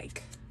do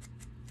like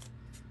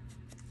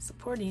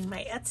supporting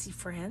my Etsy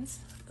friends.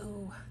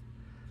 Oh,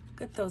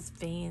 look at those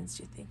veins.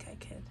 Do you think I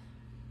could?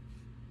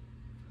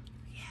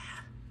 Yeah.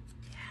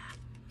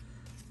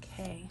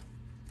 Okay.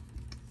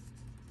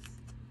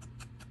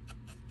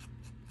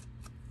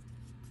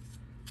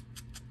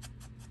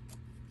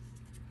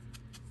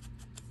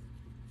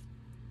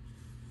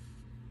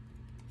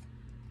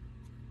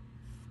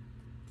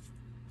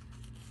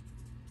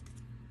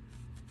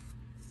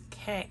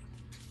 Okay.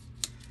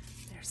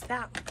 There's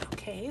that one.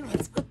 Okay,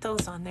 let's put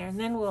those on there, and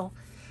then we'll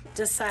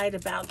decide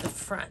about the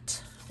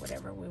front,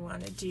 whatever we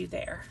want to do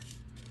there.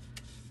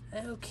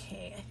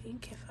 Okay, I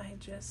think if I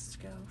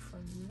just go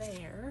from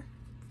there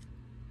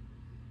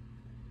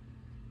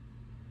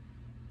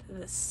to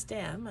the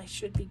stem, I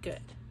should be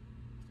good.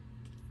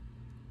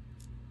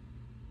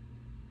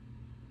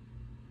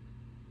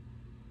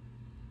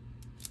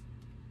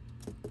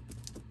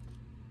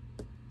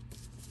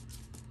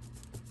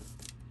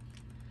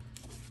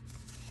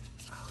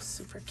 Oh,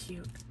 super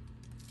cute.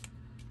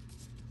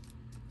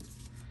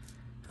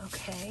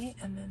 Okay,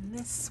 and then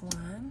this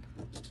one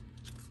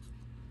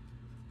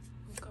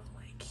will go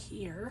like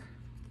here.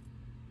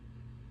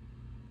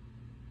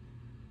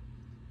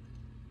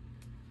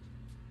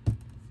 And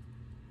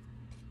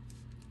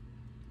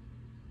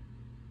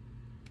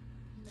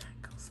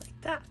that goes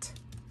like that.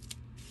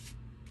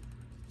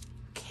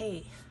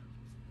 Okay,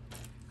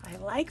 I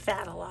like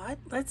that a lot.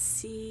 Let's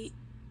see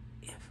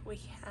if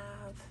we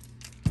have,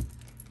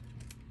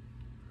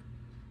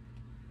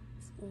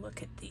 let's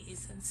look at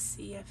these and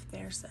see if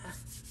there's a,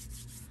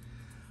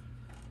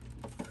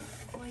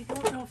 well, I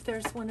don't know if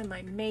there's one of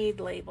my made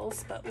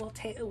labels, but we'll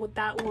take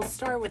that. We'll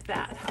start with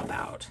that. How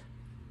about?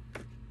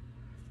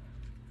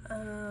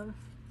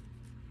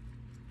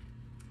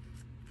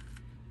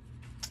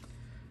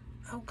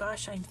 Oh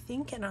gosh, I'm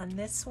thinking on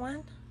this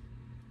one.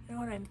 You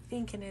know what I'm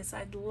thinking is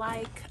I'd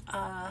like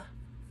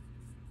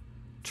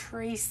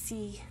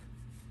Tracy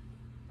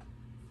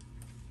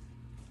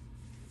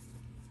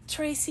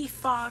Tracy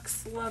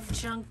Fox loved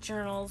junk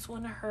journals,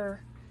 one of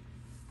her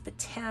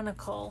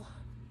botanical.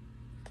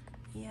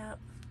 Yep.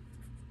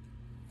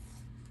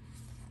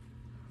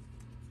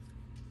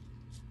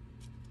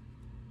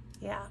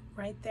 Yeah,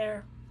 right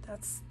there.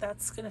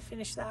 That's going to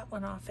finish that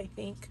one off, I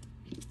think.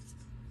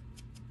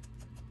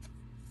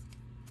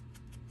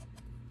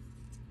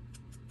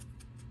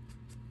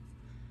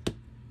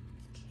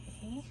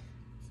 Okay.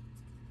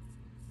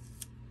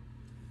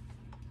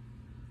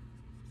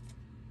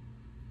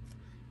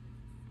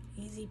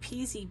 Easy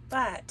peasy,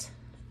 but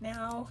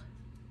now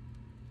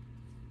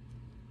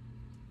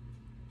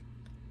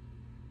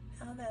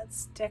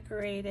that's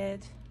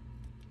decorated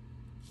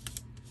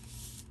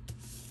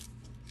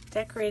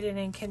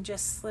and can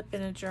just slip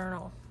in a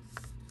journal.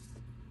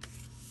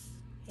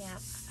 Yeah,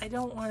 I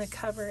don't want to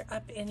cover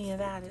up any of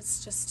that.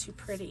 It's just too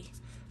pretty.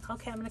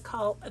 Okay, I'm going to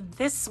call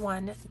this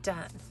one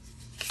done.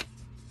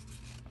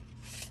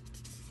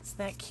 Isn't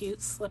that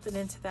cute? Slipping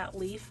into that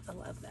leaf. I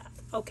love that.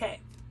 Okay,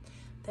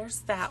 there's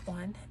that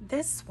one.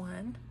 This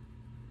one.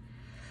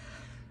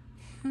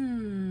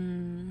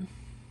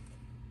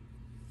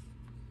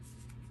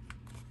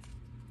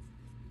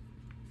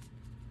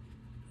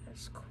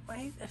 There's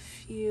quite a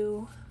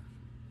few.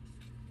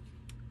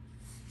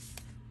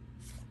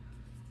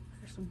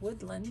 There's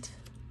woodland.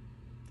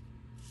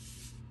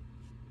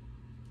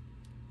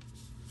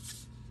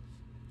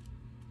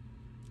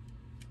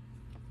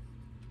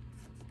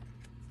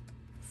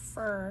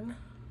 Fern.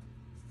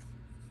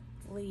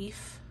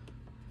 Leaf.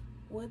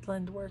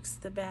 Woodland works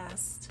the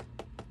best.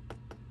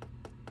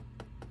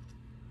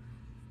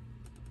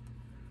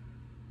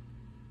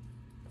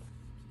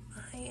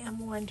 I am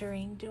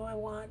wondering, do I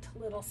want a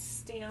little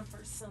stamp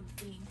or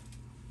something?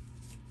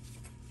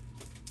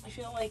 I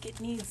feel like it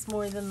needs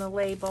more than the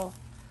label,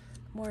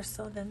 more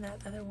so than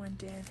that other one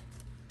did.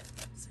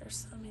 Is there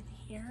some in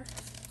here?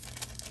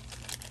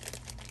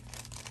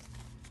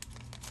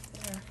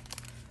 There.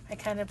 I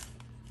kind of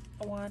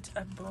want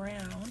a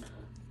brown-ish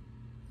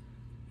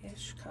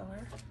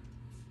color.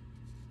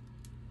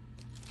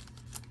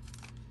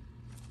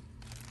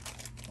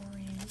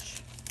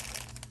 Orange.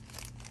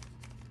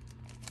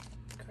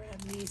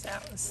 Grab these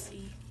out and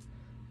see.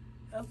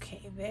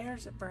 Okay,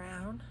 there's a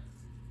brown.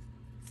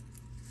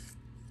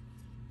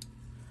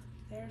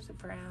 There's a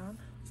brown.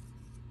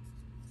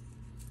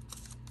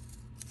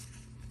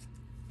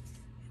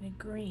 And a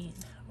green.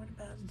 What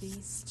about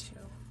these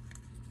two?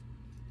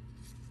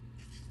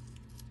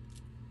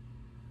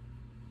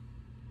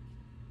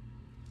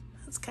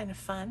 That's kind of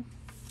fun.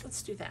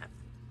 Let's do that.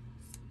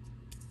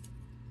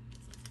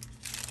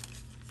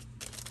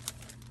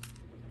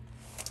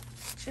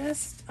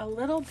 Just a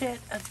little bit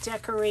of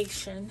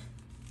decoration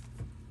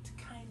to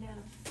kind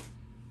of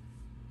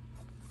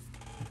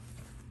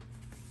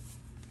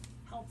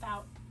help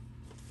out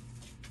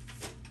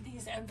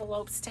these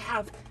envelopes, to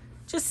have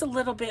just a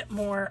little bit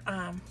more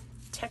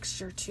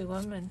texture to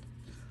them and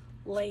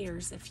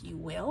layers, if you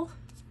will.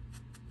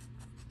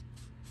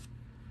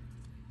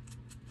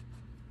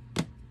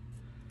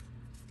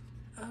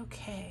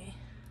 Okay.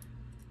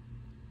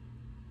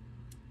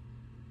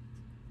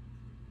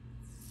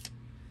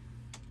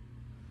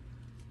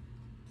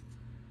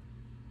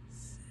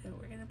 So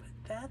we're going to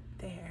put that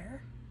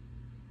there.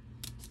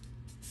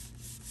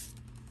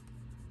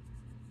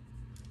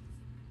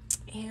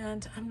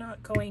 And I'm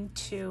not going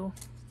to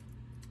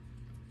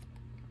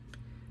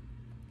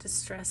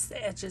distress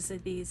the edges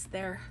of these.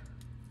 They're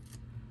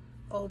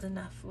old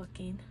enough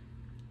looking.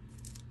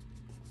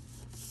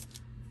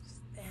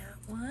 That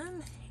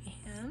one,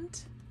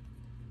 and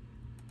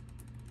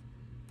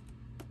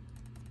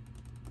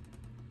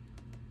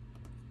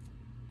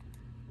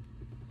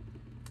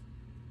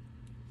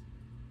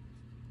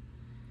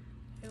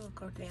it will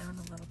go down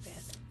a little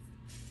bit.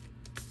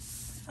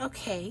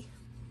 Okay,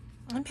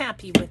 I'm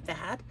happy with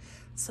that.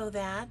 So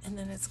that, and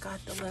then it's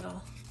got the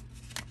little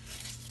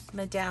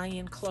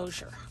medallion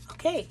closure.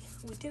 Okay,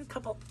 we did a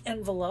couple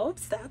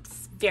envelopes.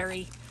 That's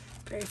very,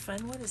 very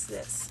fun. What is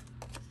this?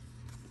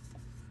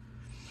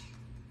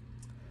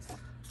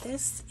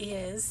 This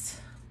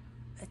is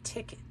a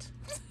ticket.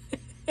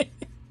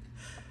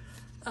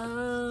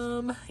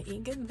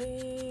 You can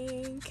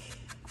think.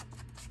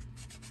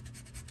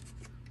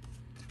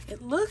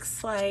 It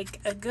looks like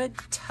a good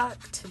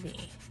tuck to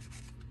me.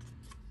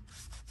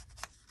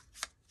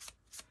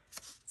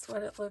 That's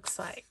what it looks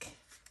like.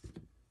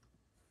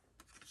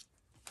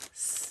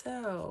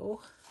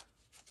 So,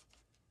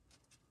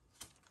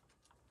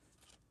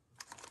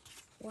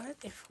 what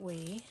if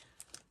we,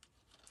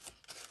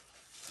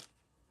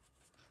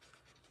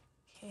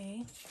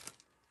 okay,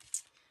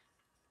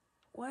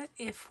 what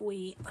if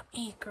we, let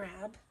me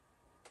grab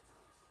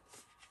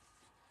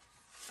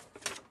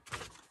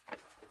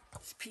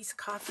this piece of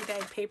coffee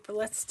dyed paper.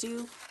 Let's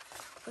do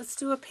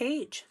a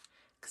page,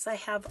 because I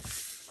have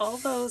all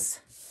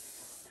those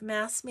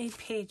mass-made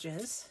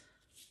pages.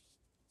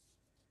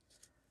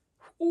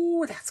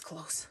 Ooh, that's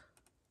close.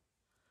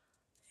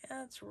 Yeah,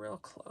 that's real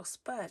close,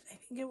 but I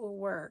think it will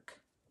work.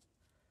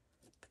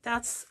 But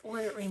that's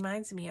what it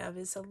reminds me of,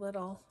 is a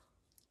little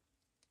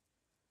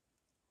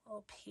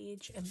little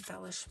page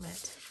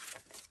embellishment.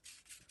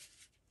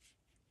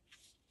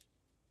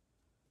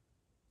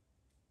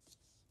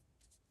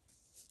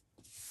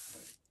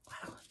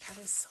 Wow, that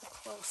is so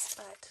close,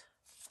 but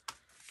I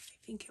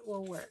think it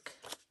will work.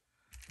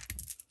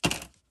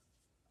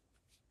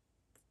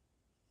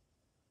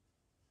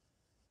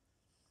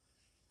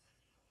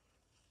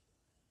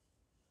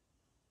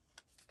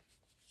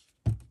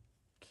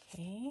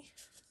 Okay.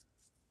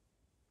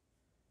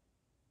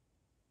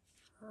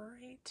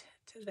 Right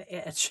to the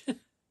edge.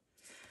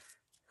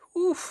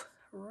 Oof,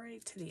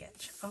 right to the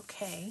edge.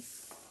 Okay.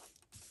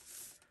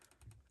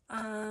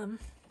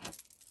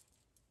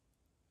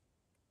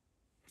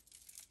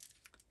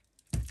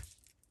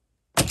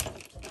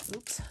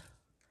 Oops.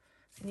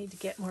 I need to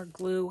get more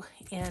glue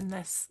in.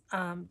 This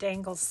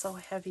dangle's so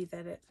heavy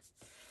that it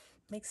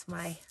makes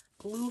my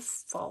glue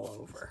fall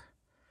over.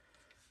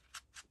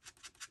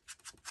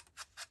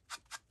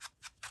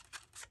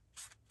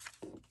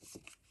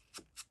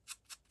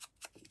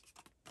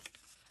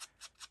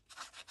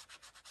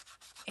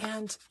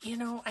 And, you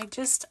know, I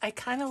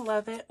kind of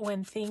love it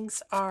when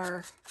things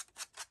are,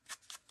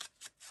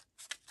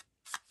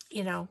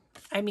 you know,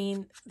 I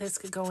mean, this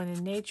could go in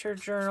a nature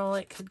journal.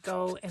 It could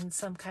go in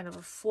some kind of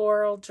a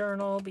floral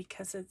journal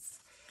because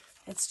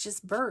it's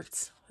just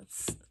birds.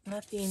 It's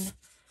nothing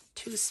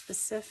too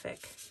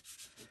specific.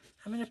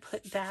 I'm going to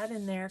put that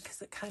in there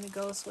because it kind of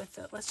goes with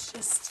it. Let's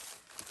just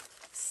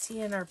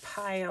see in our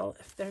pile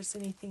if there's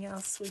anything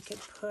else we could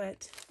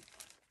put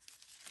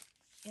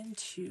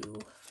into.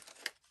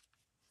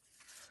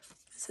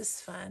 This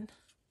is fun.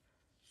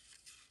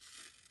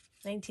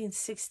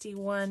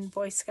 1961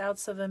 Boy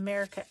Scouts of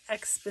America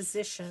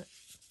Exposition.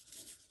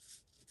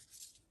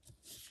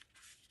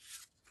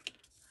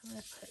 I'm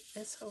going to put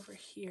this over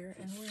here,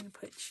 and we're going to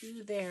put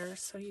you there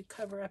so you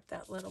cover up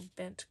that little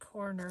bent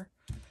corner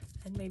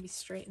and maybe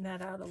straighten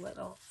that out a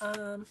little.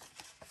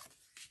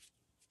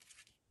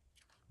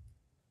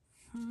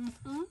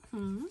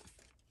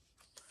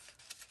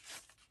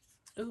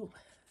 Ooh,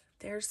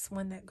 there's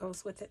one that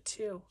goes with it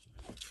too.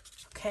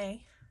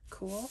 Okay,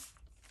 cool.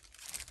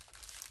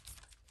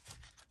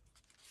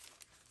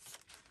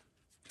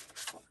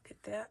 Look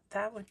at that.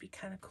 That would be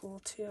kind of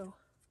cool too.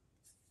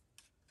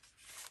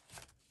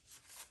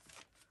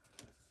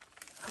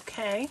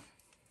 Okay.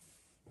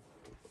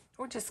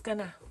 We're just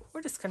gonna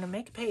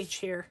make a page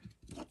here.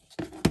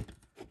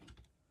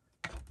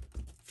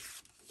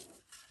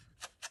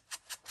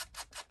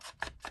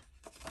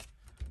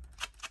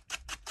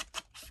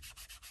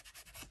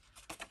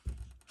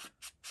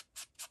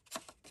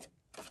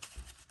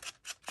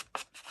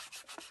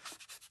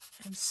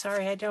 I'm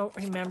sorry, I don't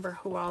remember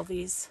who all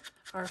these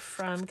are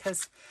from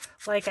because,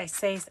 like I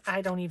say,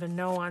 I don't even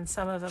know on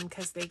some of them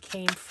because they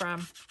came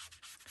from,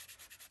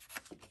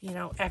 you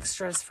know,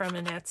 extras from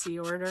an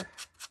Etsy order.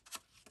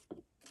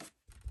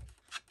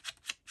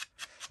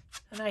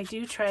 And I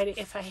do try to,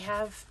 if I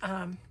have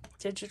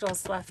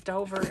digitals left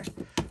over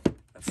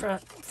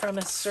from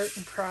a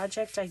certain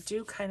project, I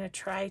do kind of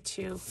try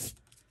to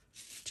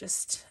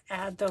just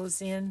add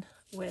those in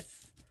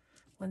with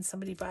when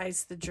somebody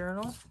buys the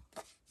journal.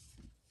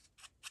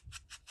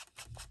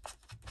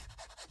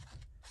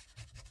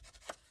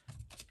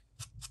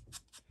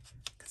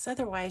 Because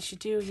otherwise you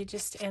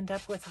just end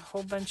up with a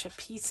whole bunch of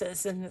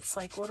pieces and it's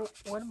like, what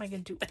am I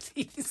going to do with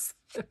these?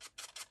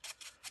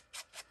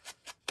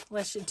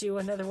 Unless you do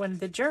another one of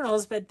the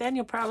journals, but then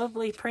you'll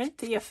probably print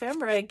the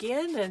ephemera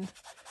again and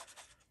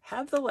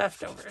have the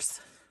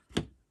leftovers.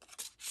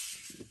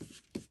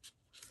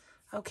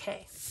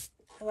 Okay,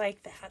 I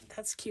like that.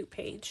 That's a cute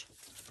page.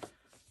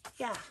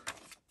 Yeah.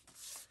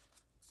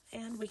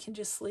 And we can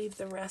just leave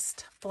the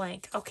rest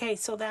blank. Okay,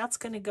 so that's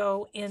going to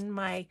go in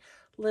my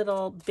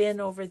little bin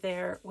over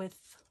there with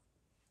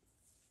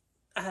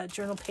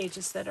journal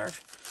pages that are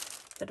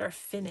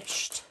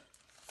finished.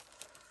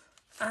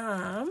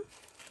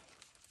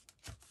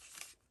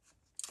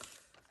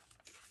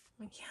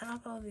 We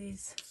have all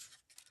these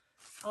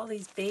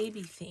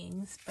baby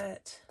things,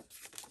 but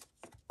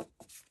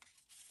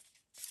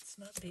it's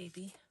not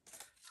baby.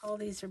 All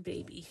these are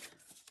baby.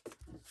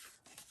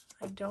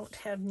 I don't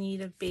have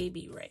need of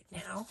baby right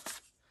now.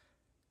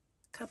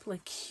 A couple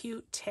of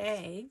cute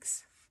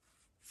tags.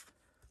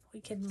 We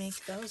can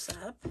make those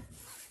up.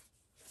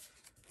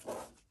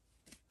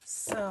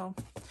 So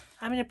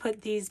I'm going to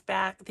put these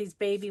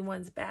baby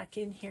ones back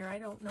in here. I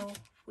don't know if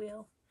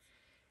we'll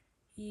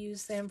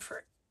use them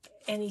for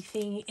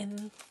anything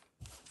in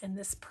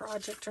this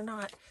project or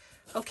not.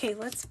 Okay,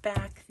 let's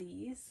back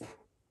these.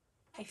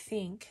 I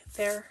think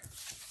they're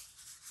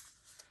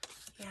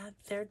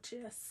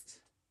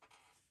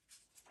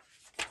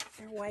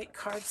white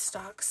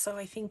cardstock, so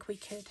I think we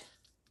could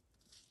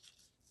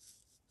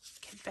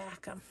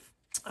back them.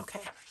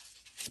 Okay.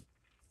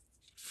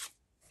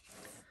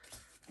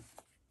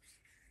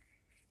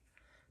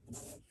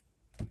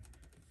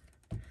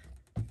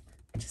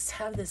 Just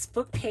have this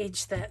book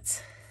page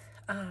that's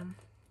guys,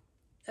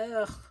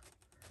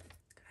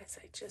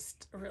 I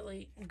just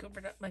really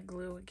goobered up my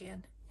glue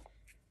again.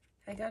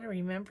 I got to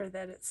remember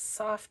that it's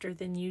softer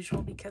than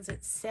usual because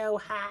it's so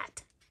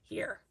hot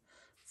here.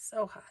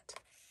 So hot.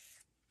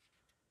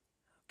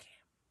 Okay.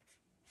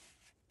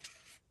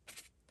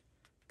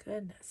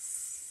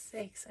 Goodness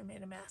sakes, I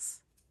made a mess.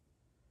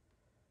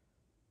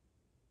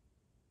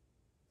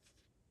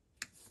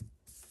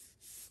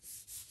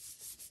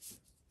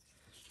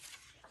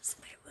 Here's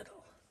my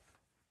little...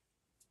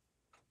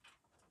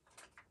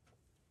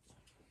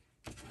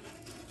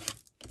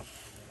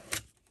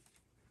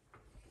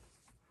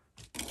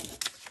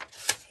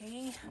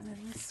 Okay, and then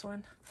this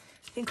one.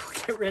 I think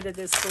we'll get rid of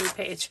this glue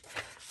page.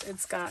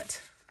 It's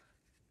got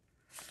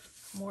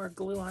more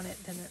glue on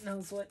it than it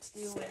knows what to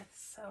do with.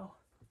 So,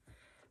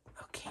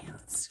 okay,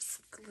 let's just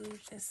glue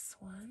this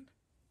one.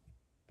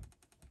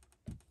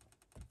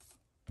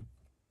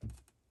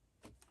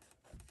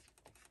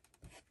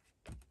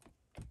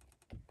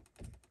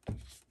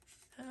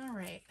 All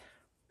right.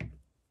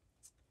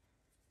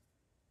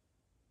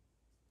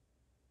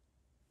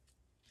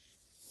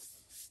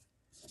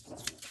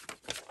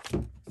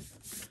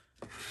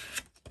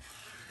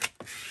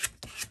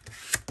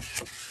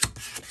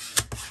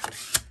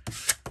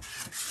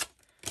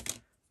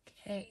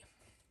 Okay.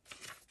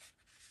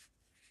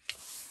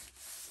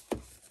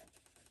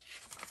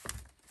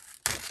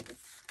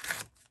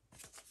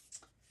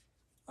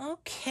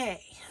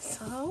 Okay,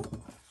 so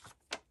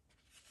a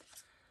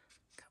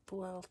couple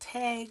little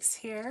tags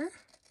here.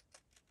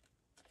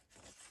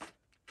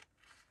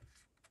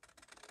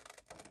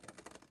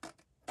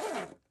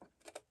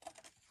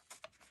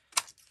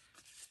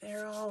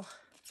 They're all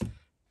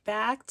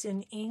backed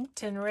and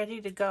inked and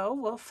ready to go.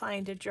 We'll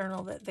find a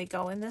journal that they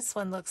go in. This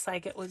one looks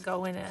like it would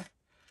go in a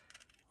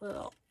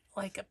little,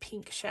 like a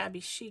pink shabby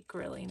chic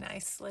really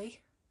nicely.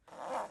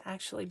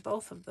 Actually,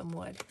 both of them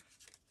would.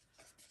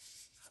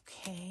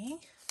 Okay.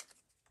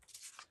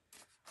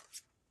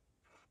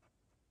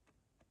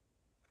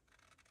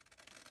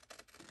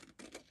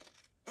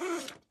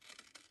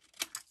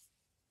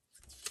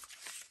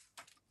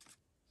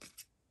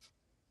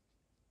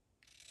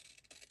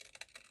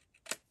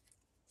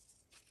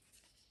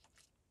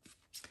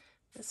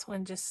 This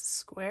one just a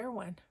square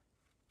one.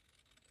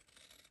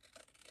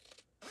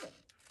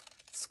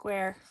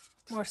 Square,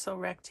 more so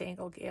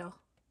rectangle, Gail.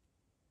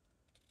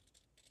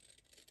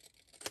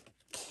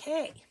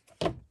 Okay.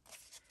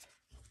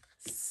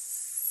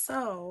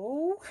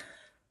 So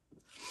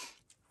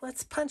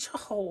let's punch a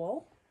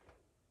hole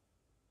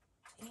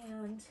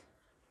and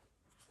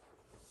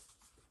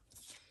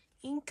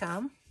ink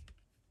them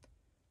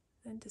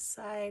and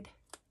decide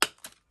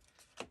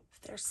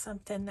if there's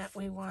something that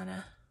we want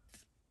to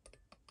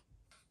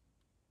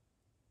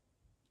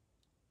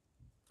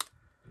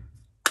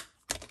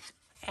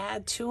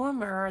add to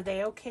them, or are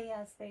they okay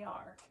as they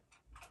are?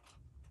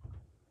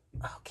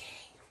 Okay.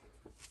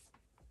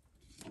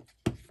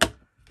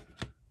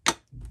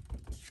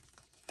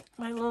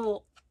 My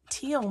little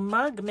teal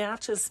mug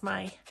matches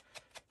my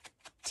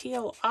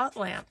teal art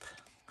lamp,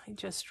 I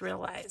just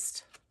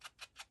realized.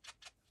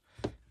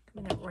 I'm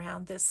going to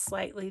round this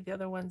slightly. The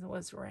other one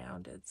was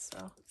rounded,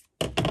 so.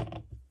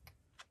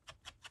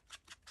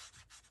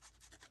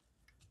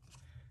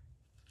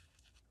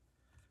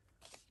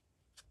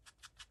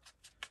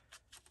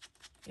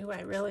 Ooh,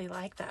 I really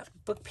like that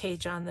book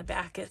page on the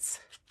back.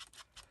 It's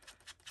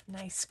a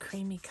nice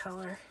creamy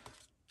color.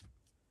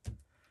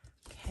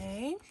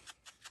 Okay.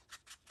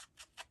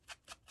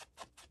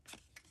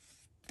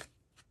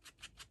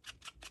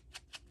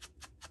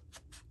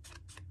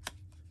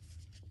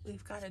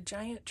 We've got a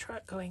giant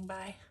truck going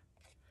by.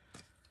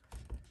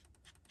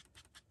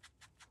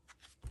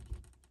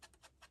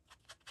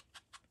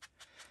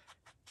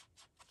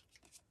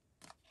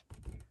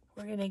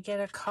 We're going to get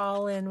a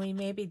call in. We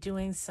may be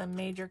doing some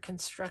major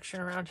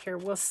construction around here.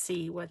 We'll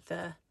see what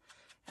the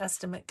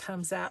estimate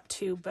comes out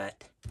to,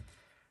 but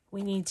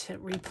we need to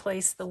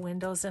replace the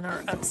windows in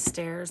our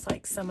upstairs.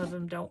 Like, some of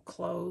them don't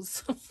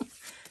close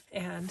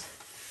and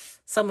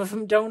some of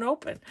them don't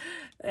open.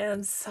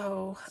 And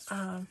so,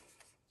 I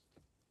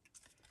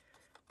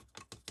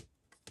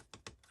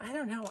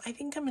don't know. I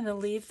think I'm going to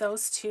leave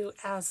those two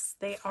as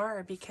they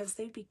are because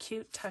they'd be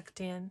cute tucked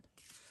in.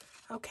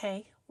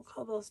 Okay, we'll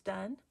call those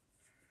done.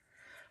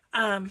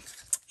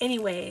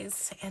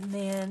 Anyways, and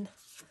then,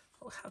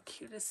 oh, how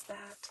cute is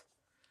that?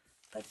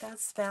 But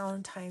that's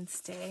Valentine's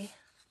Day.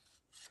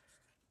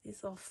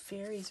 These little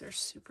fairies are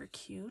super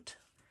cute.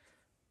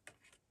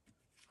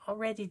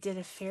 Already did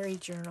a fairy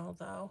journal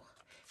though.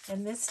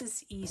 And this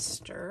is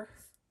Easter.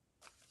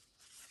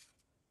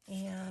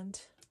 And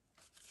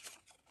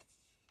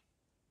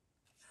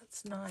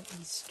that's not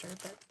Easter,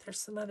 but there's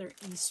some other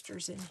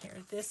Easters in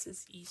here. This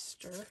is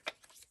Easter.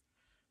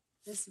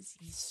 This is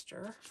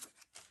Easter.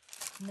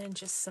 And then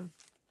just some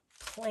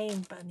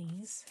plain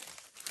bunnies.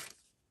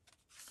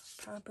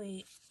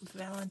 Probably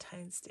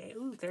Valentine's Day.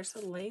 Ooh, there's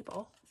a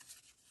label.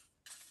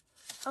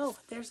 Oh,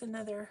 there's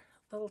another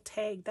little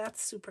tag.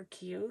 That's super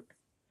cute.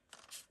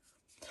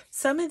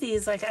 Some of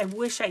these, like, I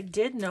wish I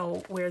did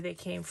know where they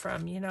came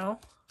from, you know?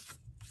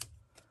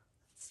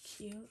 That's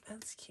cute.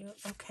 That's cute.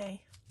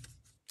 Okay.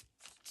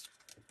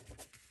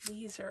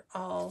 These are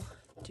all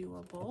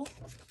doable.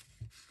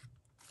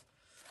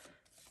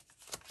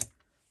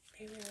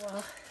 Maybe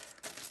we'll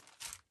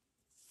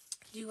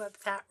do up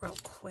that real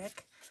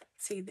quick.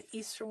 See, the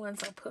Easter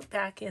ones I'll put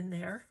back in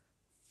there.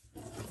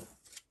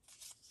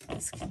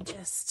 These can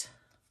just...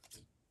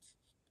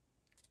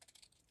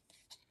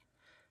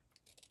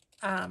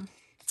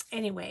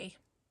 anyway,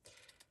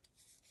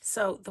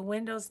 so the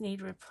windows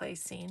need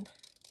replacing.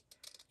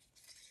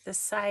 The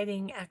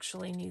siding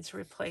actually needs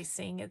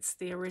replacing. It's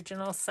the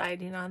original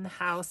siding on the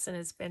house, and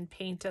it's been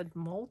painted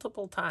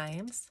multiple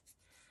times.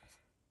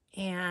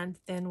 And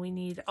then we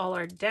need all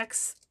our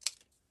decks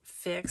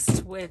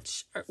fixed,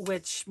 which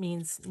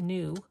means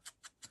new.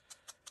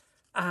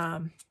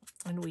 And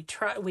we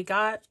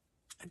got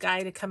a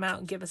guy to come out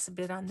and give us a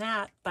bid on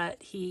that,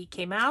 but he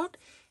came out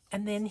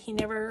and then he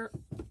never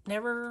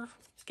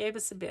gave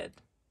us a bid.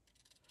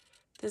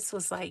 This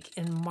was like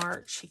in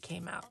March he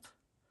came out.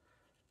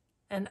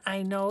 And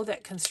I know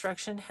that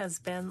construction has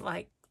been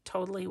like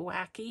totally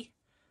wacky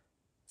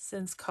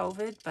since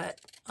COVID, but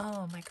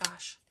oh my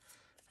gosh,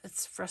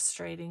 it's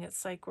frustrating.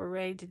 It's like we're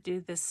ready to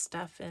do this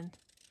stuff and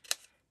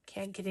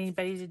can't get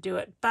anybody to do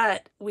it.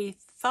 But we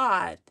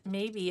thought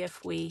maybe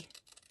if we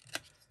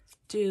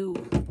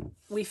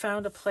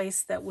found a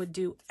place that would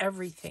do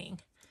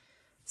everything.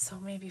 So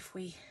maybe if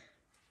we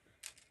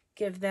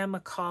give them a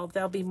call,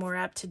 they'll be more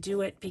apt to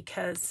do it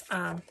because,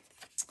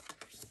 let's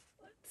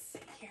see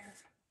here.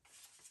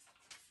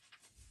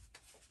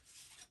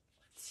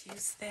 Let's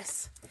use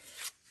this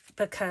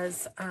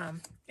because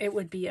it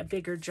would be a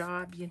bigger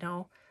job, you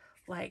know.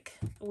 Like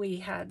we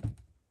had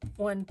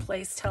one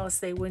place tell us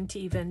they wouldn't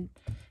even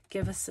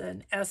give us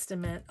an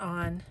estimate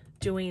on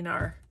doing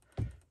our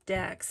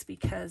decks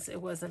because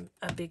it wasn't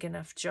a big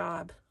enough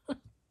job.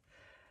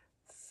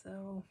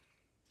 So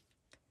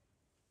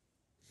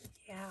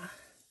yeah,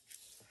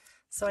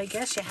 so I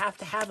guess you have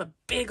to have a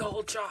big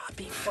old job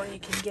before you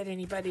can get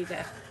anybody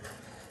to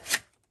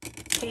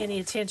pay any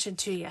attention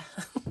to you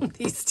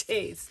these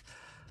days.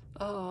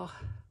 Oh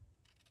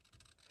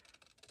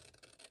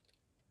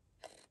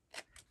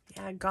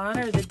yeah, gone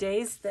are the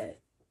days that,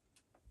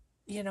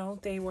 you know,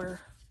 they were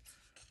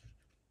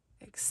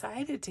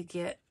excited to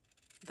get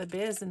the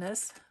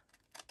business.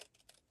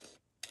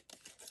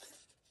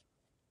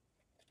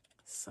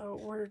 So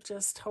we're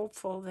just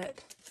hopeful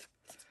that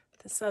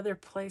this other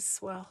place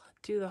will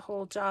do the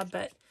whole job,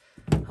 but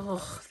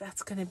oh,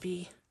 that's going to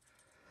be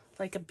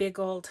like a big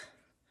old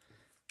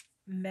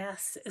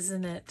mess,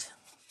 isn't it,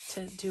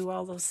 to do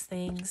all those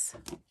things.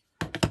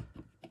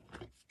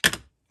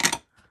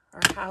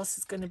 Our house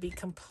is going to be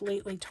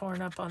completely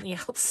torn up on the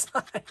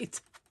outside.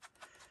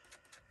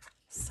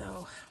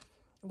 So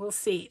we'll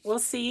see. We'll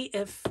see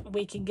if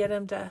we can get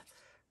him to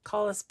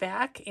call us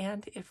back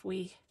and if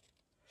we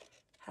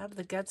have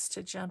the guts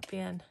to jump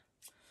in.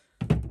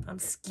 I'm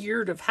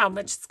scared of how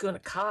much it's going to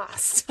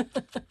cost.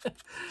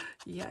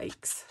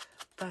 Yikes.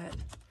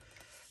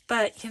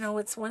 But, you know,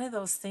 it's one of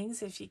those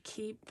things, if you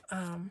keep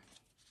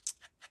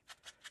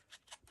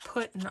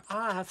putting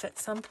off, at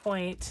some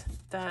point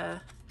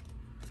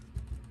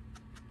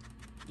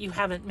you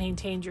haven't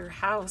maintained your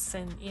house,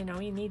 and, you know,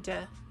 you need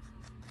to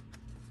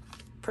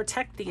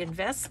protect the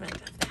investment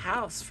of the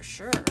house for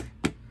sure.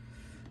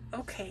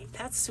 Okay,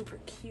 that's super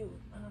cute.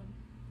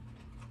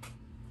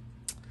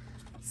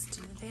 Let's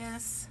do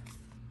this.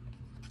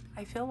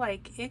 I feel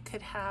like it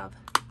could have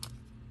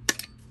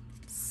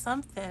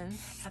something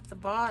at the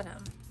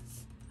bottom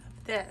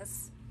of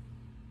this.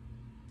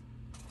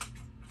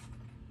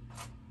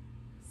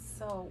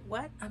 So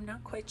what? I'm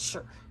not quite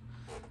sure.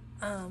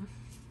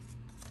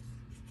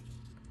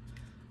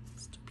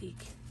 It's too big.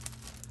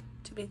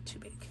 Too big, too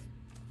big.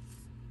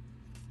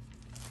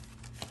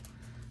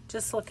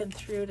 Just looking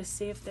through to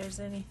see if there's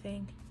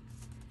anything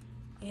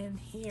in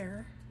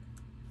here.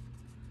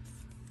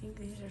 I think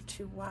these are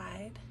too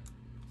wide.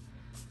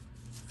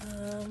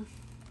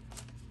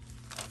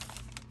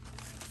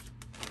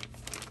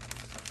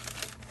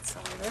 What's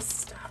all this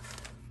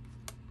stuff?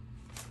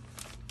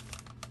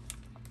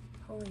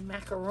 Holy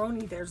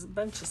macaroni, there's a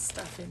bunch of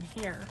stuff in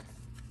here.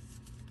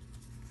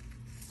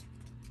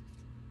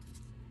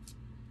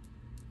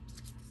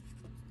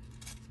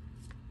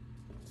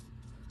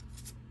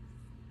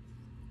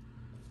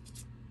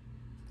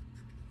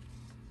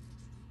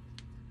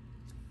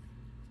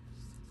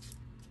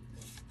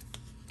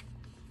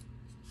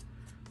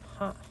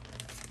 Huh.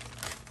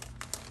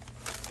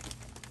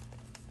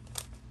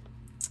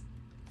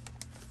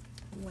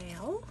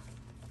 Well,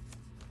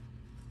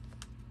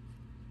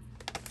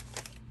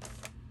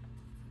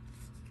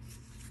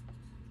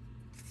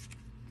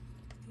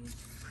 these are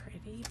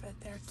pretty, but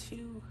they're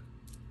too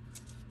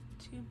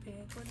big.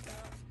 What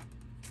about?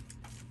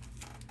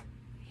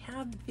 We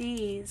have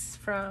these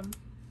from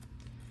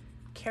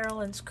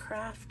Carolyn's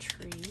Craft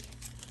Tree.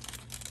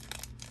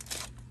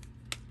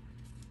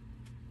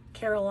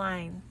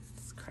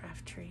 Caroline's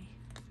Craft Tree.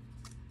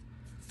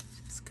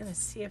 Just gonna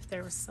see if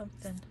there was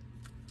something.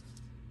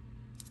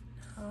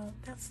 No,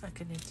 that's not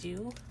gonna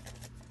do.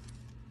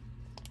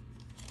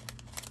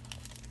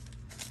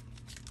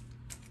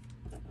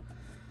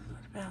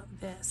 What about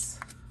this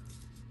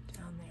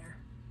down there?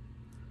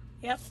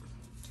 Yep.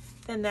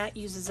 Then that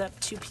uses up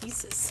 2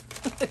 pieces.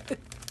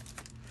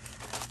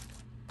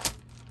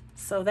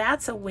 So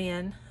that's a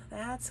win.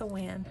 That's a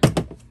win.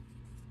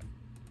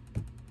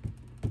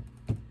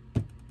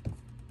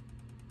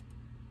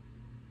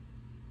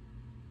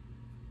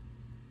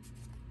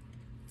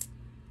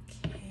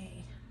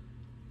 Okay.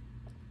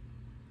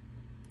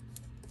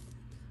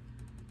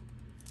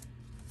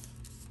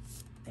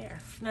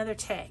 There, another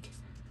tag.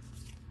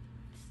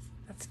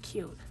 That's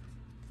cute.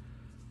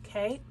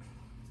 Okay.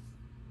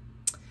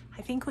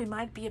 I think we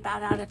might be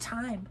about out of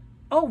time.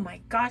 Oh my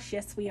gosh,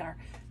 yes we are.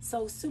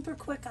 So super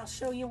quick, I'll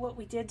show you what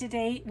we did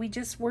today. We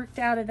just worked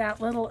out of that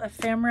little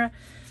ephemera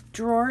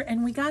drawer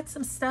and we got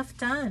some stuff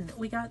done.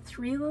 We got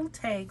 3 little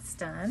tags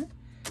done.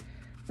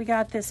 We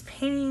got this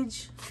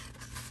page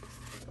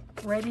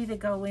ready to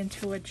go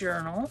into a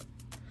journal.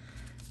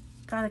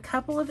 Got a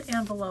couple of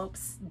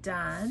envelopes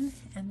done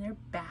and they're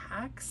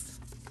backs.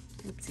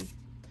 Oopsie,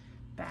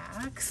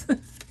 backs.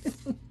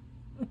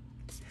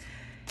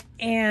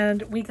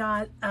 And we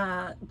got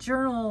a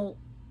journal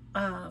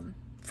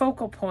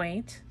focal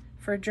point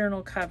for a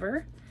journal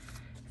cover.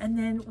 And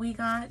then we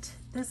got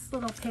this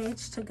little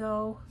page to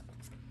go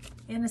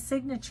in a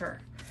signature.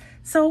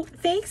 So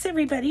thanks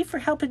everybody for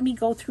helping me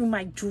go through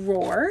my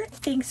drawer.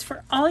 Thanks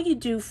for all you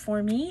do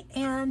for me.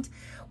 And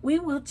we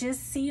will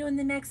just see you in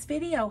the next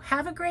video.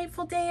 Have a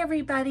grateful day,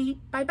 everybody.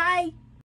 Bye-bye.